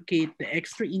allocate the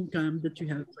extra income that you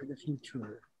have for the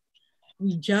future.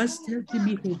 We just have to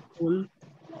be hopeful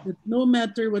that no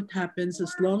matter what happens,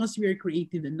 as long as we are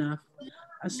creative enough,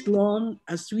 as long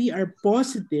as we are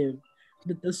positive,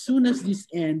 that as soon as this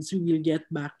ends, we will get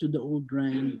back to the old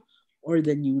grind or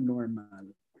the new normal.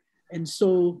 And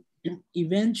so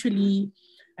eventually,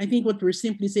 I think what we're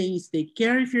simply saying is take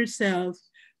care of yourself.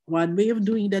 One way of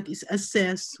doing that is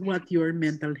assess what your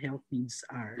mental health needs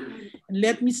are. And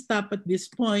let me stop at this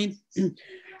point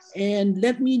and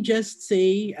let me just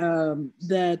say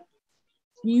that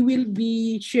we will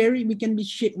be sharing, we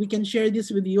can share this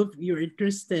with you if you're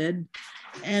interested,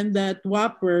 and that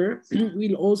WAPR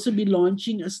will also be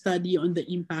launching a study on the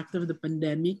impact of the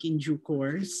pandemic in due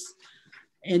course.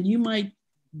 And you might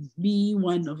be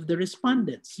one of the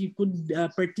respondents. You could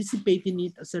participate in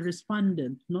it as a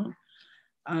respondent, no?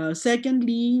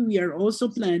 Secondly, we are also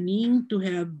planning to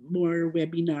have more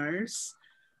webinars.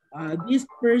 These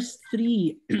first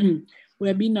 3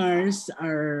 webinars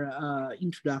are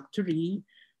introductory,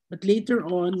 but later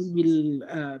on we'll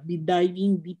be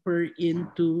diving deeper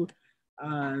into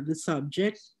the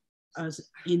subject as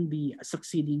in the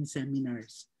succeeding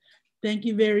seminars. Thank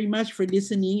you very much for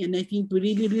listening, and I think we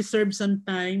really reserve some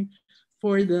time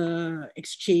for the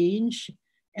exchange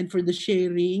and for the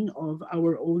sharing of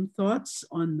our own thoughts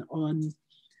on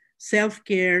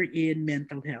self-care in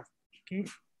mental health. Okay.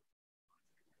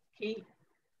 Okay.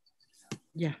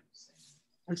 Yeah,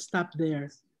 I'll stop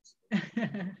there.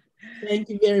 Thank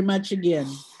you very much again.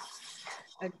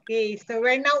 Okay, so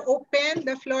we're now open.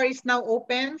 The floor is now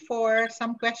open for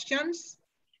some questions,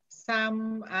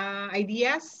 some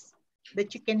ideas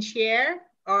that you can share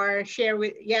or share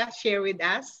with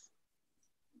us.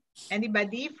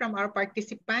 Anybody from our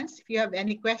participants, if you have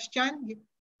any question.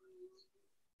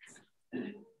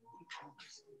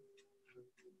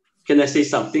 Can I say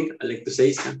something? I'd like to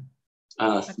say something.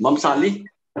 Ma'am Sally?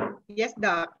 Yes,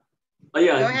 Doc.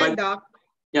 Yeah, Go ahead, Doc.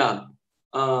 Yeah.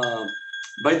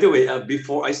 By the way,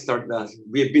 before I start,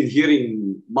 we've been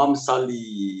hearing Ma'am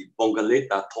Sally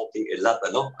Bongaleta talking a lot,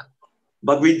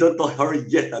 but we don't know her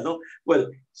yet.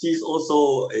 Well, she's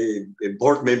also a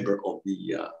board member of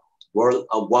the World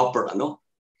WAPR,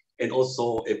 and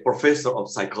also a professor of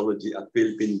psychology at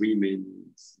Philippine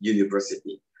Women's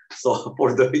University. So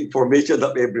for the information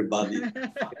of everybody,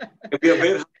 we are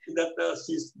very happy that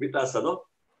she's with us.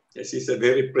 She's a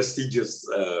very prestigious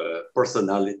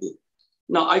personality.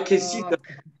 Now I can see that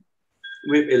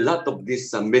we have a lot of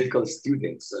these medical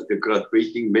students, the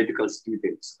graduating medical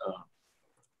students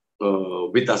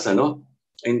with us,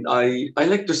 and I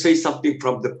like to say something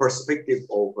from the perspective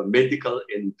of a medical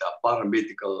and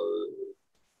paramedical,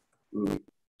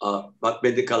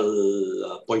 medical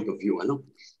point of view.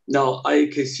 Now I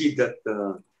can see that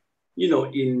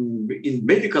in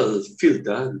medical field,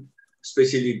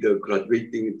 especially the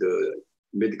graduating the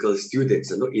medical students,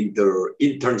 in their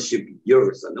internship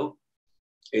years,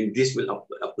 and this will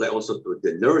apply also to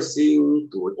the nursing,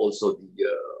 to also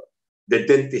the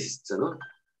dentists,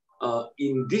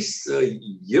 in this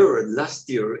year, last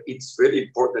year, it's very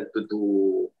important to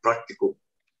do practical,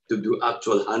 to do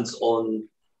actual hands-on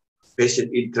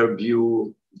patient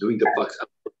interview, doing the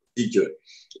procedure.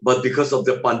 But because of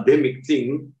the pandemic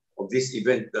thing of this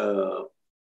event, a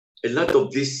lot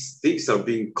of these things are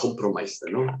being compromised,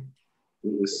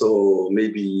 So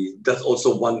maybe that's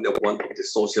also one of the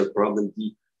social problems.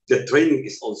 The training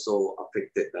is also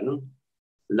affected,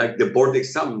 like the board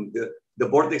exam, the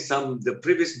board exam, the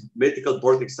previous medical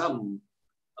board exam,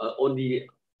 only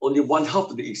one half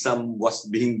of the exam was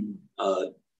being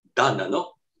done,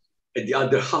 and the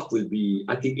other half will be,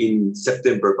 I think, in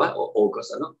September or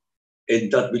August,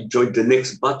 and that will join the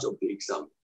next batch of the exam.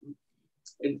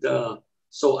 And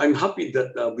so I'm happy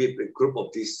that we have a group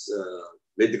of these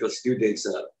medical students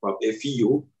from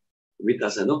FEU with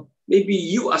us. Maybe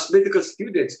you as medical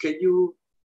students, can you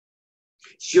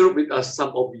share with us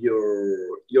some of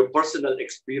your personal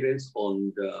experience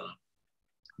on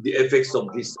the effects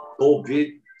of this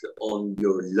COVID on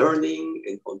your learning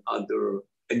and on other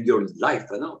and your life?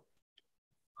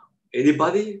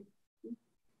 Anybody?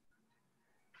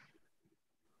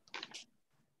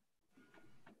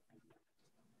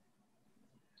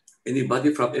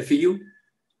 Anybody from FEU?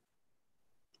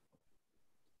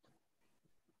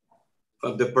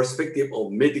 From the perspective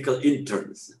of medical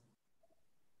interns.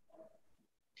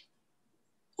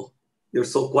 Oh, you're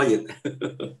so quiet.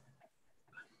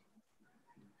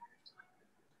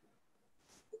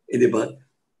 Anybody?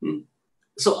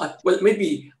 So, well,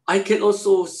 maybe I can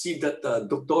also see that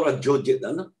Dr. Georgette,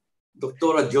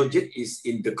 Dr. Georgette is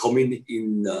in the community,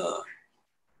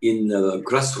 in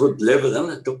grassroots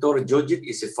level. Dr. Georgette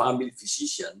is a family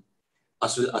physician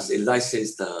as well as a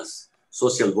licensed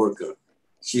social worker.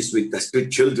 She's with the street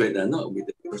children.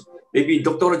 Maybe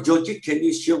Dr. Georgette, can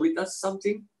you share with us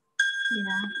something?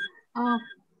 Yeah.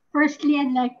 Firstly,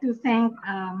 I'd like to thank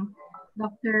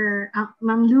Dr.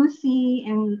 Ma'am Lucy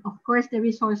and of course the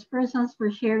resource persons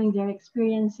for sharing their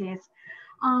experiences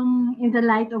in the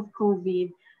light of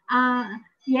COVID.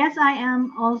 Yes, I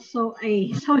am also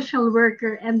a social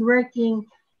worker and working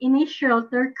in a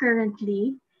shelter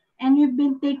currently, and we've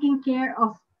been taking care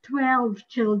of 12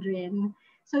 children.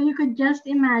 So you could just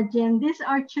imagine, these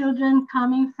are children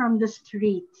coming from the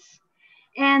streets.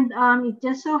 And it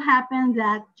just so happened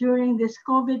that during this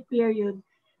COVID period,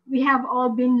 we have all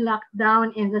been locked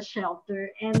down in the shelter.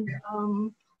 And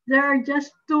there are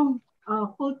just two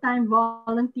full-time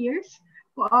volunteers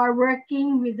who are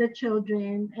working with the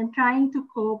children and trying to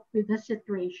cope with the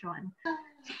situation.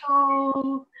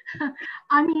 So,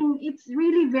 I mean, it's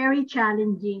really very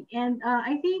challenging. And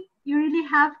I think you really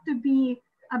have to be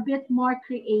a bit more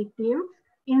creative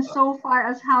insofar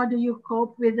as how do you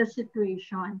cope with the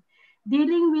situation.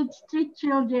 Dealing with street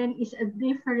children is a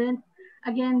different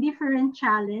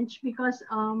challenge because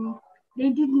they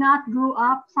did not grow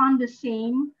up from the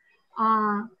same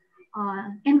uh,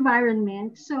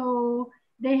 environment. So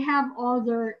they have all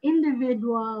their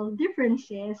individual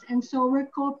differences. And so we're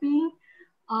coping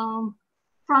um,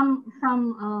 from,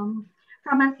 from,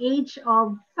 from an age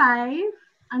of 5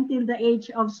 until the age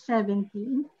of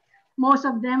 17. most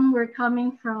of them were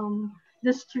coming from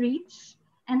the streets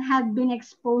and had been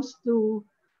exposed to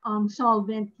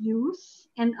solvent use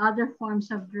and other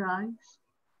forms of drugs.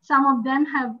 Some of them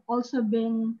have also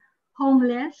been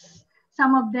homeless.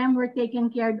 Some of them were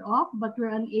taken care of but were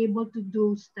unable to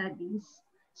do studies.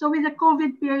 So with the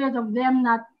COVID period of them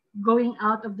not going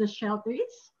out of the shelter,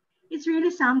 it's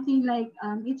really something like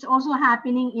it's also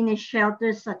happening in a shelter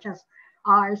such as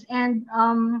ours. And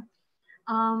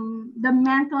the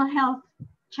mental health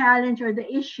challenge or the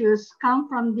issues come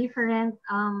from different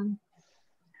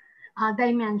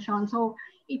dimension. So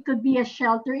it could be a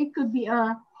shelter, it could be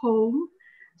a home.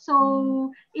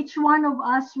 So each one of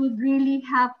us would really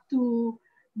have to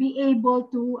be able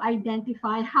to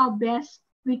identify how best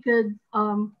we could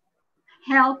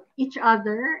help each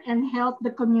other and help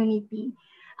the community.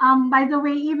 By the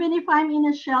way, even if I'm in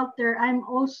a shelter, I'm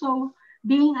also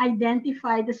being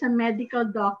identified as a medical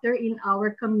doctor in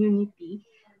our community.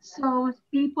 So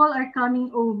people are coming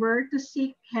over to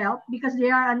seek help because they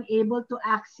are unable to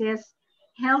access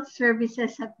health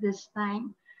services at this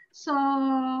time. So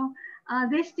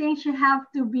these things you have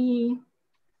to be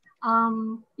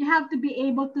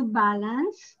able to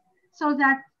balance so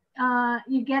that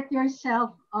you get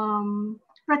yourself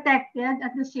protected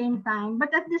at the same time,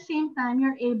 but at the same time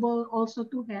you're able also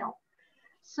to help.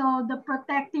 So the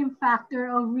protective factor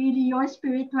of really your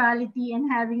spirituality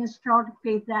and having a strong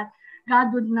faith that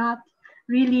God would not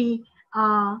really,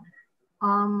 uh,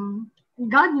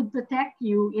 God would protect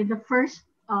you in the first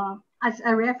as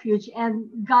a refuge, and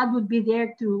God would be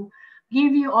there to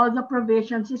give you all the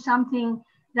provisions is something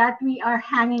that we are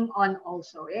hanging on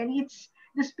also. And it's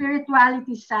the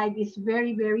spirituality side is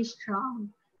very, very strong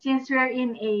since we're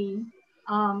in a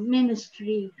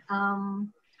ministry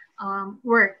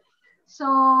work. So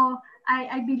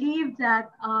I believe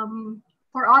that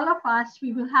for all of us,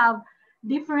 we will have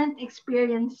different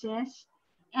experiences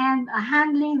and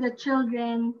handling the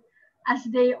children as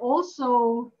they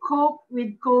also cope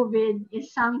with COVID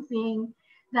is something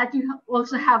that you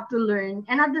also have to learn.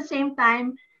 And at the same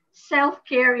time,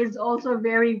 self-care is also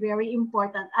very, very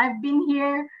important. I've been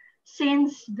here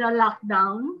since the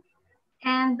lockdown,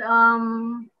 and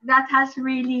that has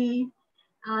really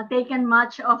taken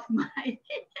much of my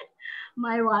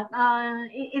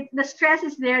the stress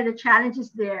is there, the challenge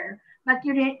is there, but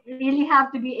you really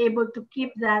have to be able to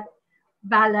keep that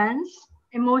balance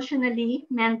emotionally,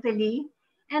 mentally,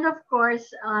 and of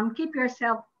course keep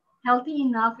yourself healthy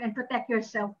enough and protect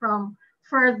yourself from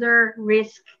further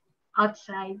risk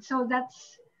outside. So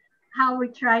that's how we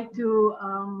try to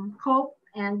cope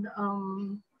and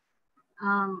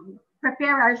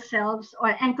prepare ourselves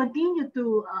and continue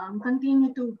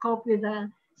to cope with the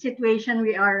situation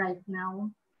we are right now.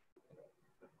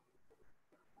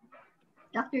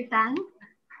 Dr. Tan?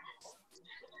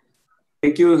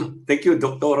 Thank you,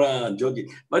 Dr. Joji.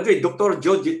 By the way, Dr.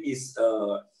 Joji is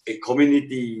a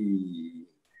community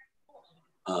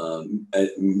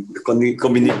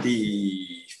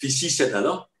community physician,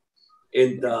 ano?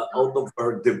 And out of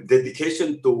her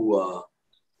dedication to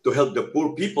help the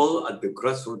poor people at the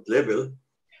grassroots level,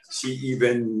 she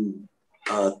even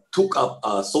took up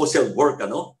social work,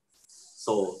 ano?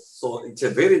 So it's a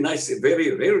very nice,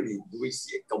 very rarely do we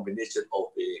see a combination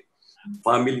of a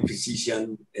family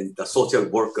physician and the social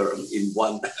worker in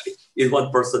one in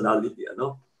one personality, you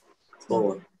know.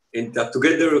 So and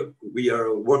together we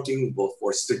are working both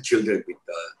for street children with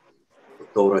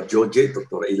Dr. Joje,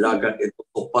 Dr. Ilagan, and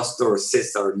also Pastor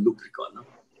Cesar Lubrico. No?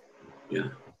 Yeah.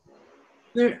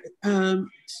 There,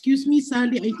 excuse me,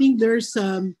 Sally. I think there's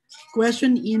a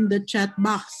question in the chat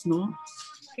box, no?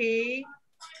 Okay.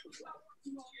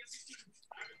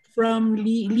 From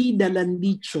Lee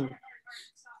Dalandicho.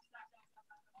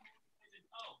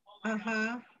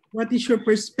 What is your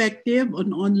perspective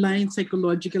on online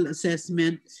psychological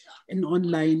assessment and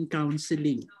online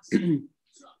counseling?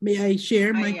 May I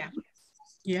share my? Yeah.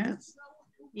 Yes.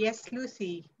 Yes,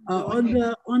 Lucy. On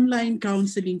the online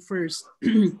counseling first.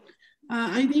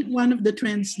 I think one of the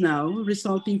trends now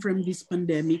resulting from this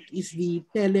pandemic is the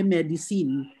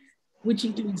telemedicine, which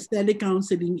includes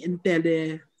telecounseling and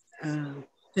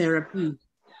therapy.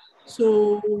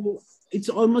 So it's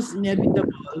almost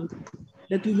inevitable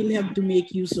that we will have to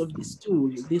make use of this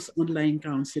tool, this online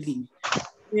counseling.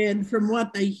 And from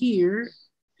what I hear,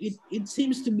 it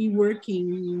seems to be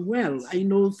working well. I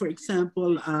know, for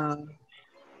example,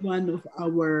 one of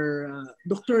our,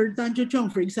 Dr. Tanjo Chong,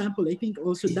 for example, I think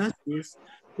also does this,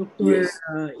 Dr. Yes.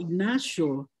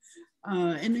 Ignacio.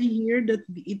 And I hear that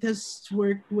it has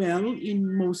worked well in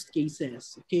most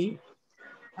cases, okay?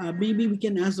 Maybe we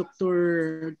can ask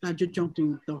Dr. Tanjo Chong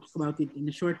to talk about it in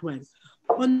a short while.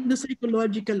 On the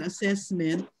psychological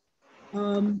assessment,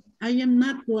 I am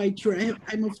not quite sure.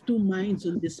 I'm of two minds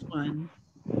on this one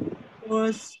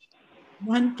because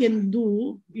one can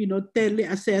do,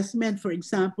 tele-assessment. For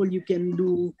example, you can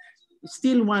do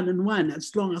still one-on-one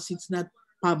as long as it's not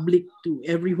public to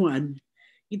everyone.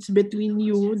 It's between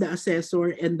you, the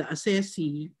assessor, and the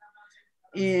assessee.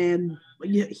 And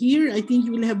here, I think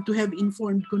you will have to have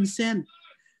informed consent.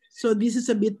 So this is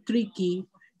a bit tricky,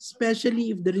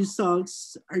 especially if the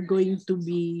results are going to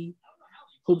be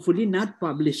hopefully not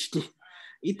published.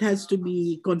 It has to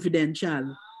be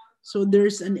confidential. So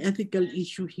there's an ethical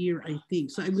issue here, I think.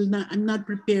 So I'm not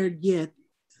prepared yet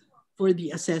for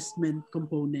the assessment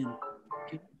component.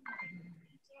 Okay.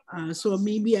 So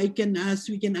maybe we can ask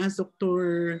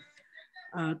Dr.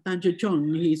 Tanjo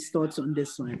Chong his thoughts on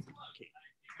this one. Okay.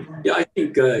 Yeah, I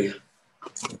think,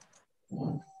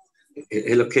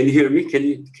 hello, can you hear me? Can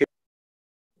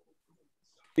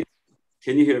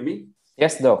you hear me?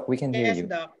 Yes, Doc, we can hear Yes, you.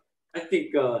 Doc. I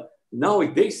think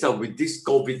nowadays with this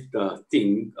COVID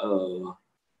thing,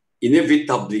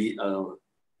 inevitably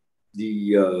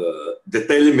the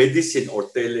telemedicine or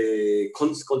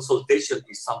teleconsultation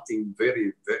is something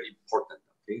very, very important.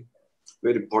 Okay,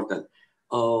 very important.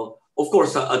 Of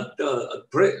course,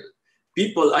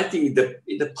 people, I think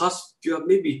in the past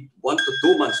maybe 1 to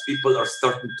 2 months, people are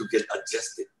starting to get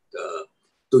adjusted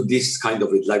to this kind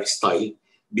of a lifestyle.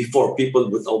 Before, people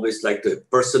would always like to have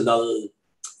personal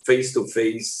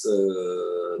face-to-face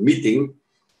meeting.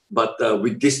 But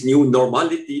with this new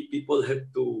normality, people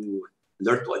have to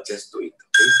learn to adjust to it.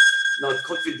 Okay? Now,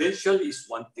 confidential is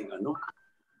one thing,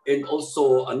 and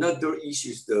also another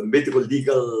issue is the medical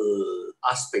legal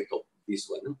aspect of this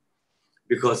one,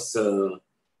 because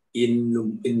in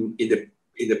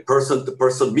the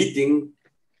person-to-person meeting,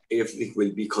 everything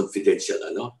will be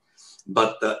confidential,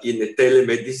 but in a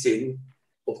telemedicine,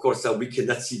 of course, we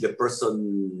cannot see the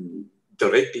person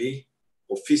directly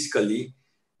or physically.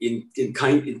 In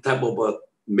type of a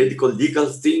medical legal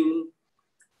thing,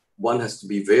 one has to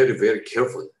be very, very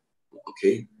careful.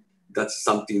 Okay, that's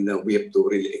something that we have to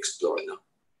really explore now.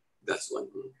 That's one.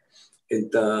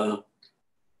 And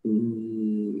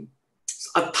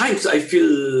at times, I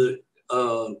feel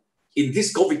in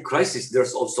this COVID crisis,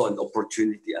 there's also an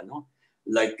opportunity.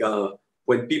 Like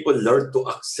when people learn to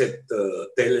accept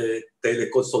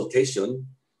teleconsultation,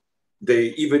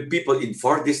 even people in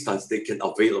far distance, they can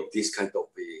avail of this kind of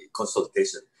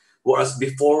consultation. Whereas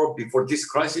before this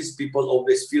crisis, people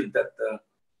always feel that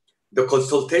the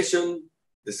consultation,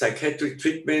 the psychiatric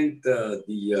treatment,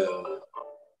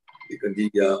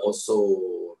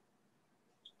 also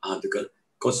the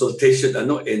consultation,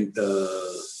 and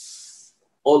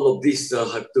all of this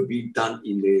have to be done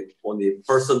on a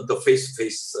person to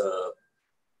face-to-face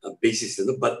basis.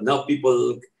 But now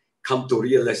people come to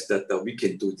realize that we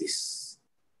can do this.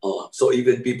 So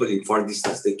even people in far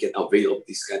distance, they can avail of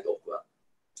this kind of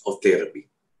therapy.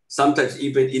 Sometimes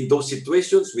even in those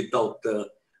situations, without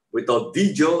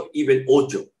video, even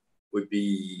audio would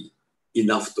be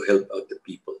enough to help out the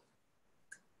people.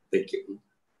 Thank you.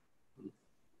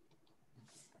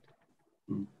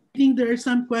 I think there are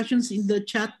some questions in the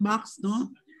chat box, no?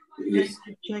 Yes.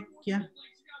 Check, yeah.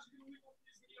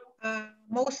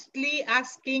 Mostly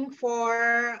asking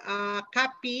for a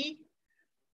copy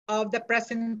of the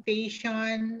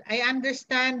presentation. I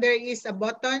understand there is a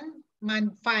button,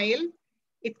 file.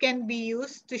 It can be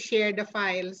used to share the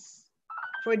files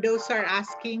for those who are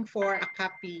asking for a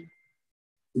copy.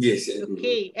 Yes.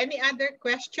 Okay, any other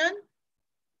question?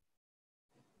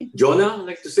 Jonah,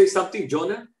 like to say something,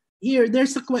 Jonah? Here,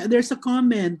 there's a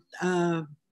comment.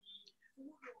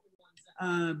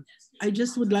 I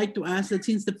just would like to ask that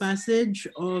since the passage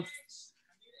of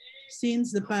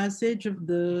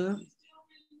the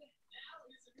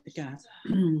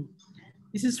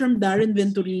this is from Darren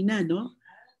Venturina, no?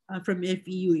 From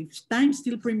FEU. If time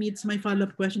still permits, my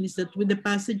follow-up question is that with the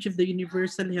passage of the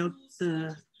Universal Health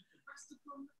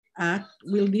Act,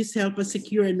 will this help us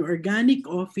secure an organic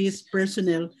office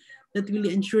personnel that will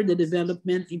ensure the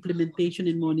development, implementation,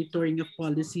 and monitoring of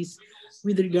policies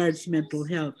with regards to mental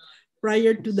health?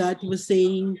 Prior to that, he was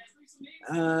saying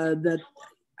that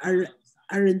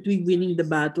aren't we winning the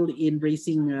battle in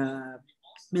raising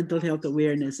mental health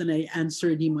awareness? And I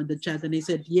answered him on the chat and I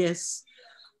said, yes,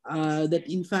 that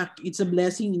in fact, it's a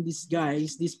blessing in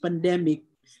disguise. This pandemic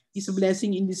is a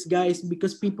blessing in disguise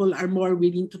because people are more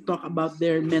willing to talk about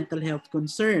their mental health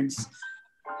concerns.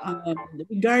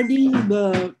 Regarding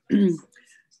the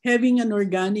having an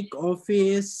organic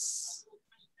office,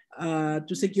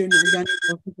 to secure an organic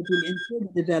office that will ensure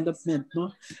the development,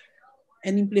 no,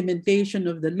 and implementation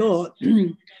of the law.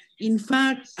 In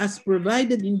fact, as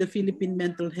provided in the Philippine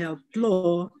Mental Health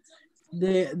Law,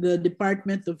 the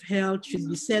Department of Health should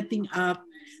be setting up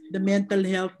the mental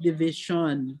health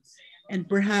division. And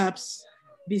perhaps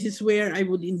this is where I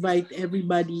would invite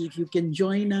everybody, if you can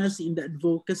join us in the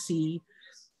advocacy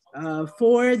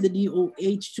for the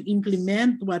DOH to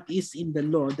implement what is in the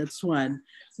law. That's one.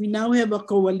 We now have a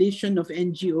coalition of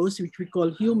NGOs, which we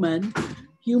call Human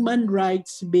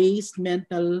Rights-Based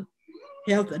Mental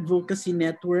Health Advocacy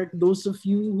Network. Those of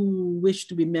you who wish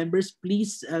to be members,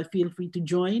 please feel free to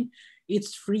join.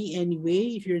 It's free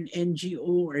anyway. If you're an NGO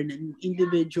or an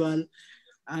individual,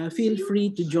 feel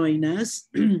free to join us.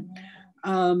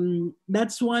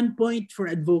 That's one point for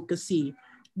advocacy,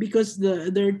 because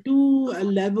there are two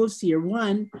levels here.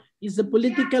 One is the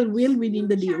political will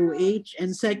within the DOH,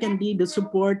 and secondly, the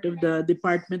support of the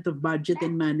Department of Budget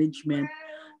and Management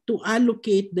to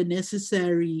allocate the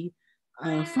necessary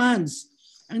funds.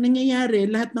 Ang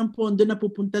nangyayari, lahat ng pondo na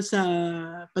pupunta sa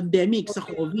pandemic, sa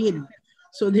COVID.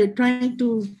 So they're trying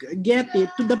to get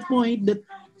it to the point that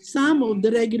some of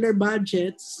the regular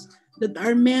budgets that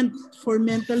are meant for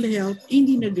mental health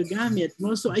hindi nagagamit.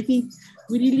 No? So I think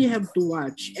we really have to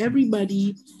watch.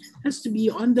 Everybody has to be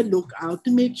on the lookout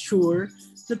to make sure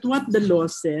that what the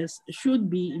law says should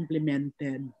be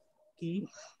implemented. Okay.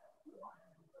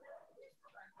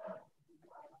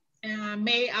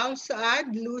 May I also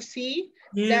add, Lucy,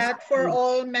 Yes, that for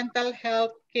all mental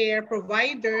health care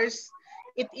providers,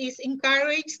 it is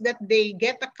encouraged that they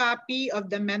get a copy of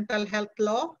the mental health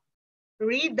law,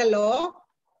 read the law,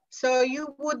 so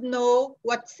you would know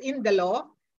what's in the law,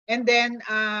 and then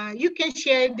you can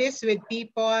share this with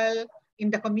people in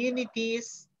the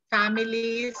communities,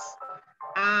 families,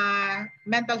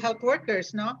 mental health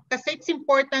workers, no? Kasi it's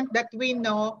important that we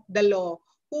know the law.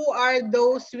 Who are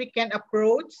those we can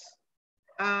approach?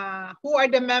 Who are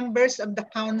the members of the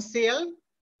council?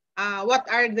 What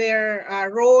are their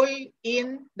role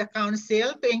in the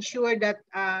council to ensure that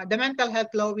the mental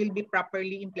health law will be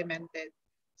properly implemented?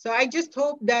 So I just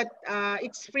hope that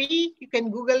it's free. You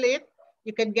can Google it.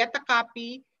 You can get a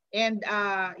copy. And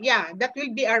yeah, that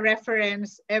will be our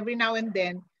reference every now and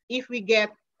then if we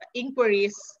get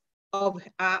inquiries of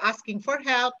asking for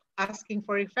help, asking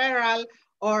for referral,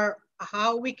 or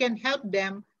how we can help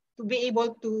them to be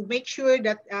able to make sure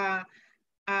that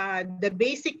the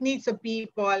basic needs of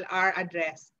people are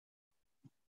addressed.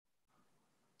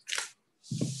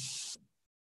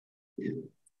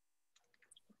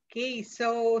 Okay,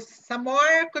 so some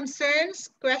more concerns,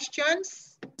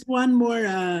 questions? One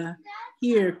more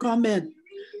here, comment.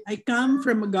 I come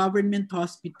from a government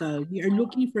hospital. We are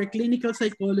looking for a clinical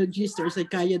psychologist or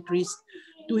psychiatrist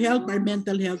to help our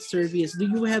mental health service. Do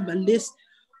you have a list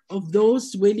of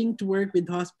those willing to work with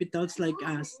hospitals like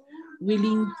us,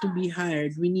 willing to be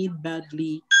hired? We need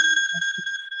badly.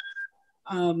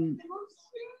 We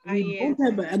don't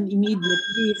have an immediate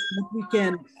list, but we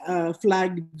can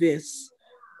flag this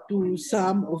to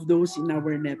some of those in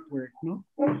our network, no?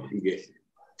 Yes.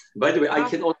 By the way, I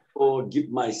can also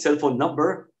give my cell phone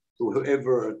number to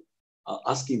whoever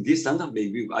asking this,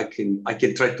 maybe I can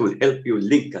try to help you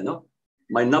link. No?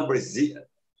 My number is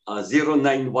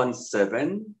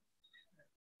 0917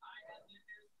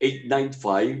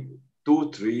 895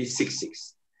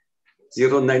 2366.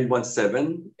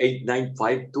 0917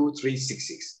 895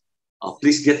 2366.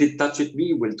 Please get in touch with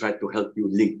me. We'll try to help you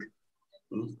link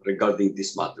regarding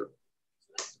this matter.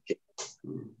 Okay.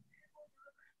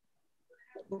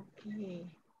 Okay.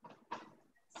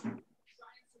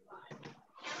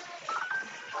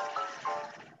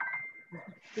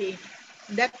 Okay.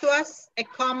 That was a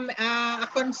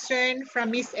concern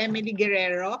from Miss Emily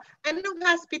Guerrero. Anong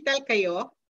hospital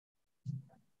kayo?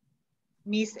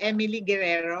 Miss Emily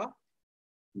Guerrero?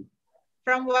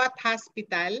 From what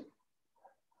hospital?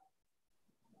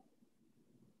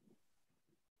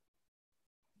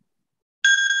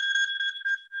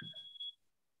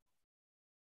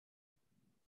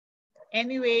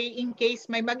 Anyway, in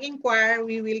case may mag-inquire,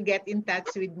 we will get in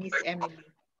touch with Miss Emily.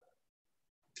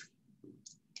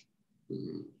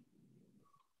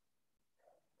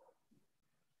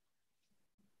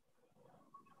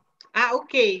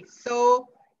 Okay. So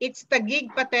it's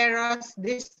Taguig Pateros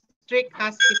District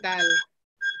Hospital.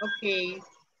 Okay.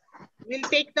 We'll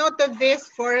take note of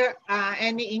this for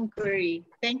any inquiry.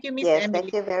 Thank you, Miss Emily.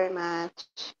 Thank you very much.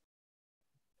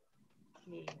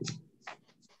 Okay.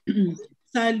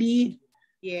 Sally,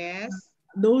 yes.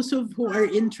 Those who are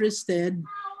interested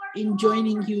in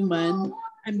joining Human,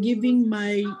 I'm giving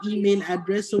my email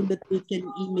address so that they can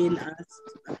email us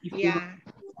if they want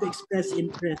to express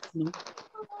interest. No?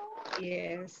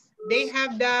 Yes. they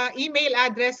have the email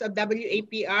address of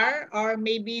WAPR or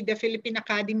maybe the Philippine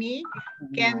Academy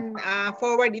can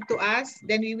forward it to us,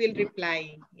 then we will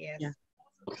reply. Yes. Yeah.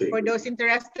 Okay. For those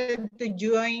interested to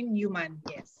join Human,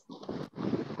 yes.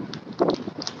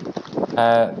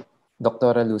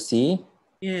 Dr. Lucy,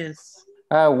 Yes.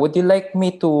 would you like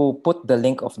me to put the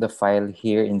link of the file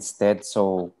here instead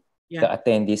so the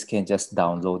attendees can just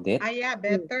download it? Yeah,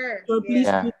 better. So please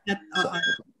Yes. put that.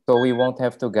 So we won't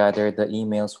have to gather the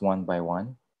emails one by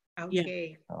one?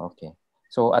 Okay. Okay.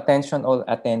 So attention all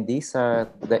attendees,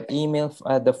 the email,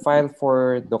 the file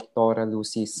for Dr.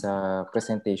 Lucy's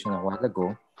presentation a while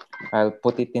ago, I'll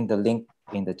put it in the link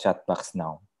in the chat box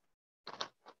now.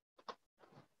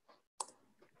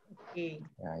 Okay.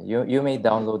 You may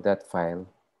download that file.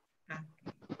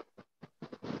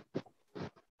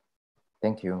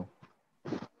 Thank you.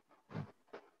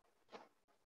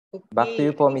 Okay. Back to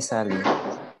you po, Miss Sally.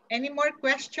 Any more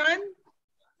question?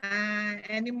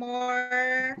 Any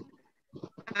more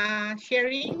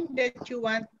sharing that you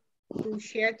want to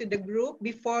share to the group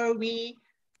before we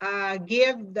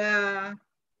give the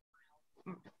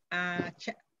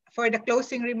for the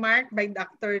closing remark by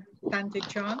Dr. Tan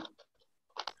Chong?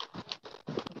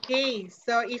 Okay,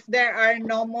 so if there are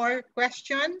no more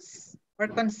questions or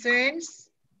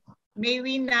concerns, may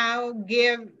we now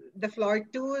give the floor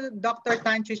to Dr.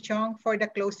 Tan Chong for the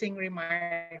closing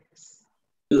remarks.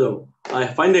 Hello.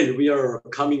 Finally, we are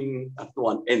coming at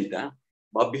one end.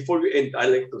 But before we end, I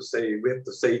like to say, we have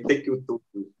to say thank you to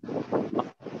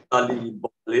Ali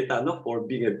Boleta for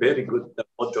being a very good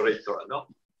moderator.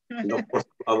 And of course,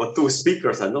 our two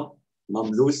speakers,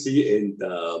 Ma'am Lucy and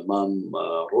Ma'am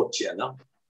Rochie.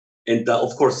 And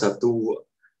of course, to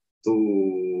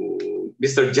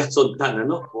Mr. Jackson Tan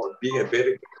for being a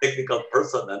very technical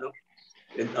person.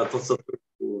 And also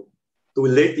to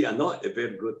Leti, a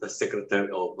very good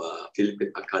secretary of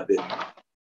Philippine Academy.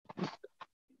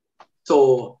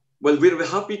 So, well, we're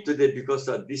happy today because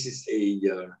this is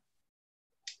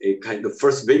a kind of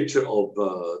first venture of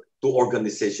two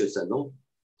organizations,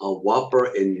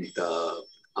 WAPR and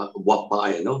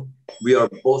WAPI. We are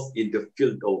both in the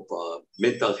field of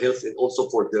mental health and also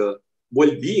for the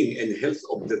well-being and health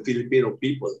of the Filipino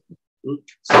people.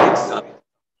 So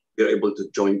we're able to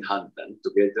join hands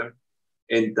together.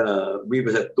 And we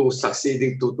will have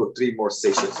succeeding 2 to 3 more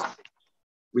sessions.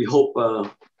 We hope,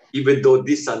 even though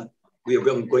this we are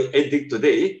going ending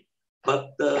today,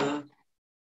 but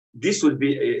this will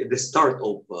be the start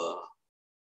of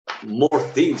more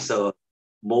things,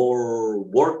 more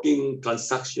working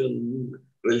transaction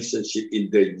relationship in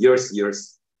the years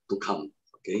to come.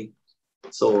 Okay,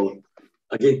 so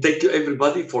again, thank you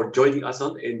everybody for joining us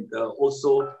on, and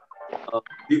also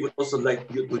we would also like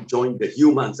you to join the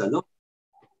humans,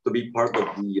 to be part of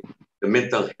the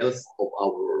mental health of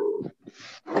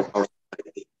our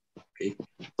society. Okay,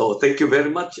 so thank you very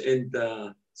much, and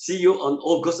see you on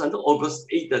August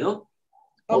 8th,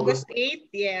 August 8th,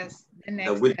 yes, the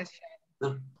next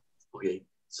session. Okay,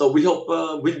 so we hope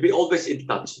we'll be always in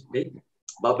touch. Okay,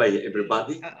 bye bye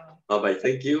everybody. Bye bye.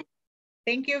 Thank you.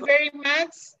 Thank you very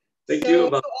much. Thank you.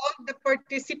 To all the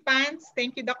participants,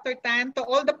 thank you, Dr. Tan. To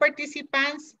all the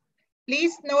participants,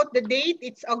 please note the date.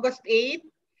 It's August 8th.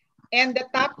 And the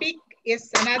topic is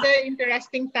another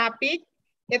interesting topic.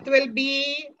 It will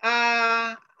be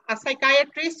a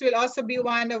psychiatrist will also be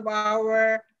one of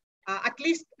our, at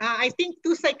least I think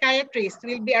 2 psychiatrists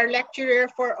will be our lecturer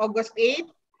for August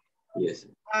 8th. Yes.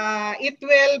 It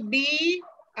will be,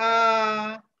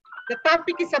 the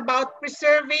topic is about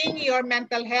preserving your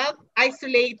mental health,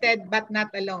 isolated but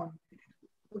not alone.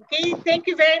 Okay, thank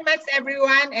you very much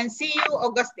everyone and see you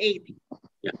August 8th.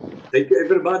 Yeah. Thank you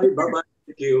everybody. Bye-bye.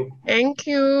 Thank you. Thank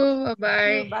you.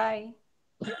 Bye-bye. Bye.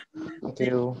 Thank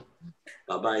you.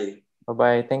 Bye-bye.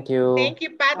 Bye-bye. Thank you. Thank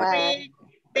you, Patrick. Bye.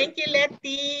 Thank you,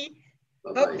 Letty.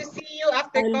 Bye-bye. Hope to see you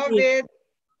after Bye. COVID.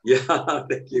 Yeah,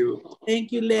 thank you.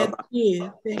 Thank you, Letty.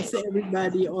 Thanks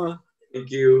everybody.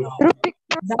 Thank you. Group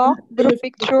picture, Doc. Group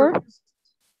picture.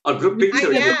 A group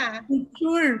picture. Yeah.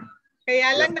 Picture.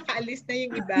 Kaya lang nakaalis na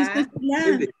yung iba.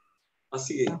 Hindi.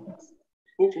 Sige.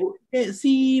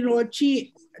 Si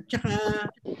Rochie at saka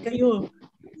kayo.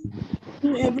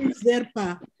 Whoever is there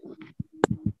pa.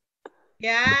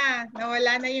 Yeah,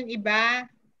 nawala na yung iba.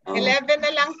 11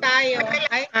 na lang tayo.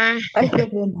 Ay,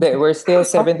 We're still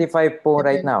 75 po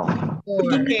right now.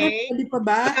 okay. Pwede pa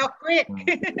ba? So quick.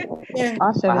 Yeah.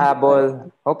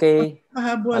 Pahabol. Okay.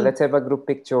 Pahabol. Let's have a group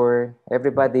picture.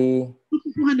 Everybody,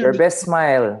 your best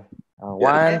smile.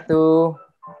 1, 2,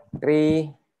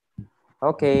 3.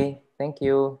 Okay. Thank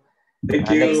you. Thank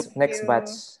you. Next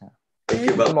batch. Thank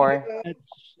you. One more. Okay.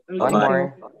 One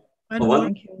more. One more.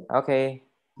 Okay.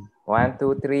 1,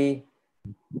 2, 3.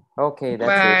 Okay,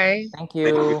 that's it. Bye. Thank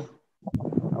you.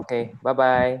 Okay,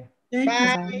 bye-bye. Thank you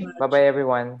so Bye. Bye. much. Bye-bye,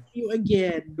 everyone. See you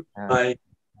again. Bye.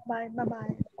 Bye.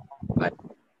 Bye-bye. Bye.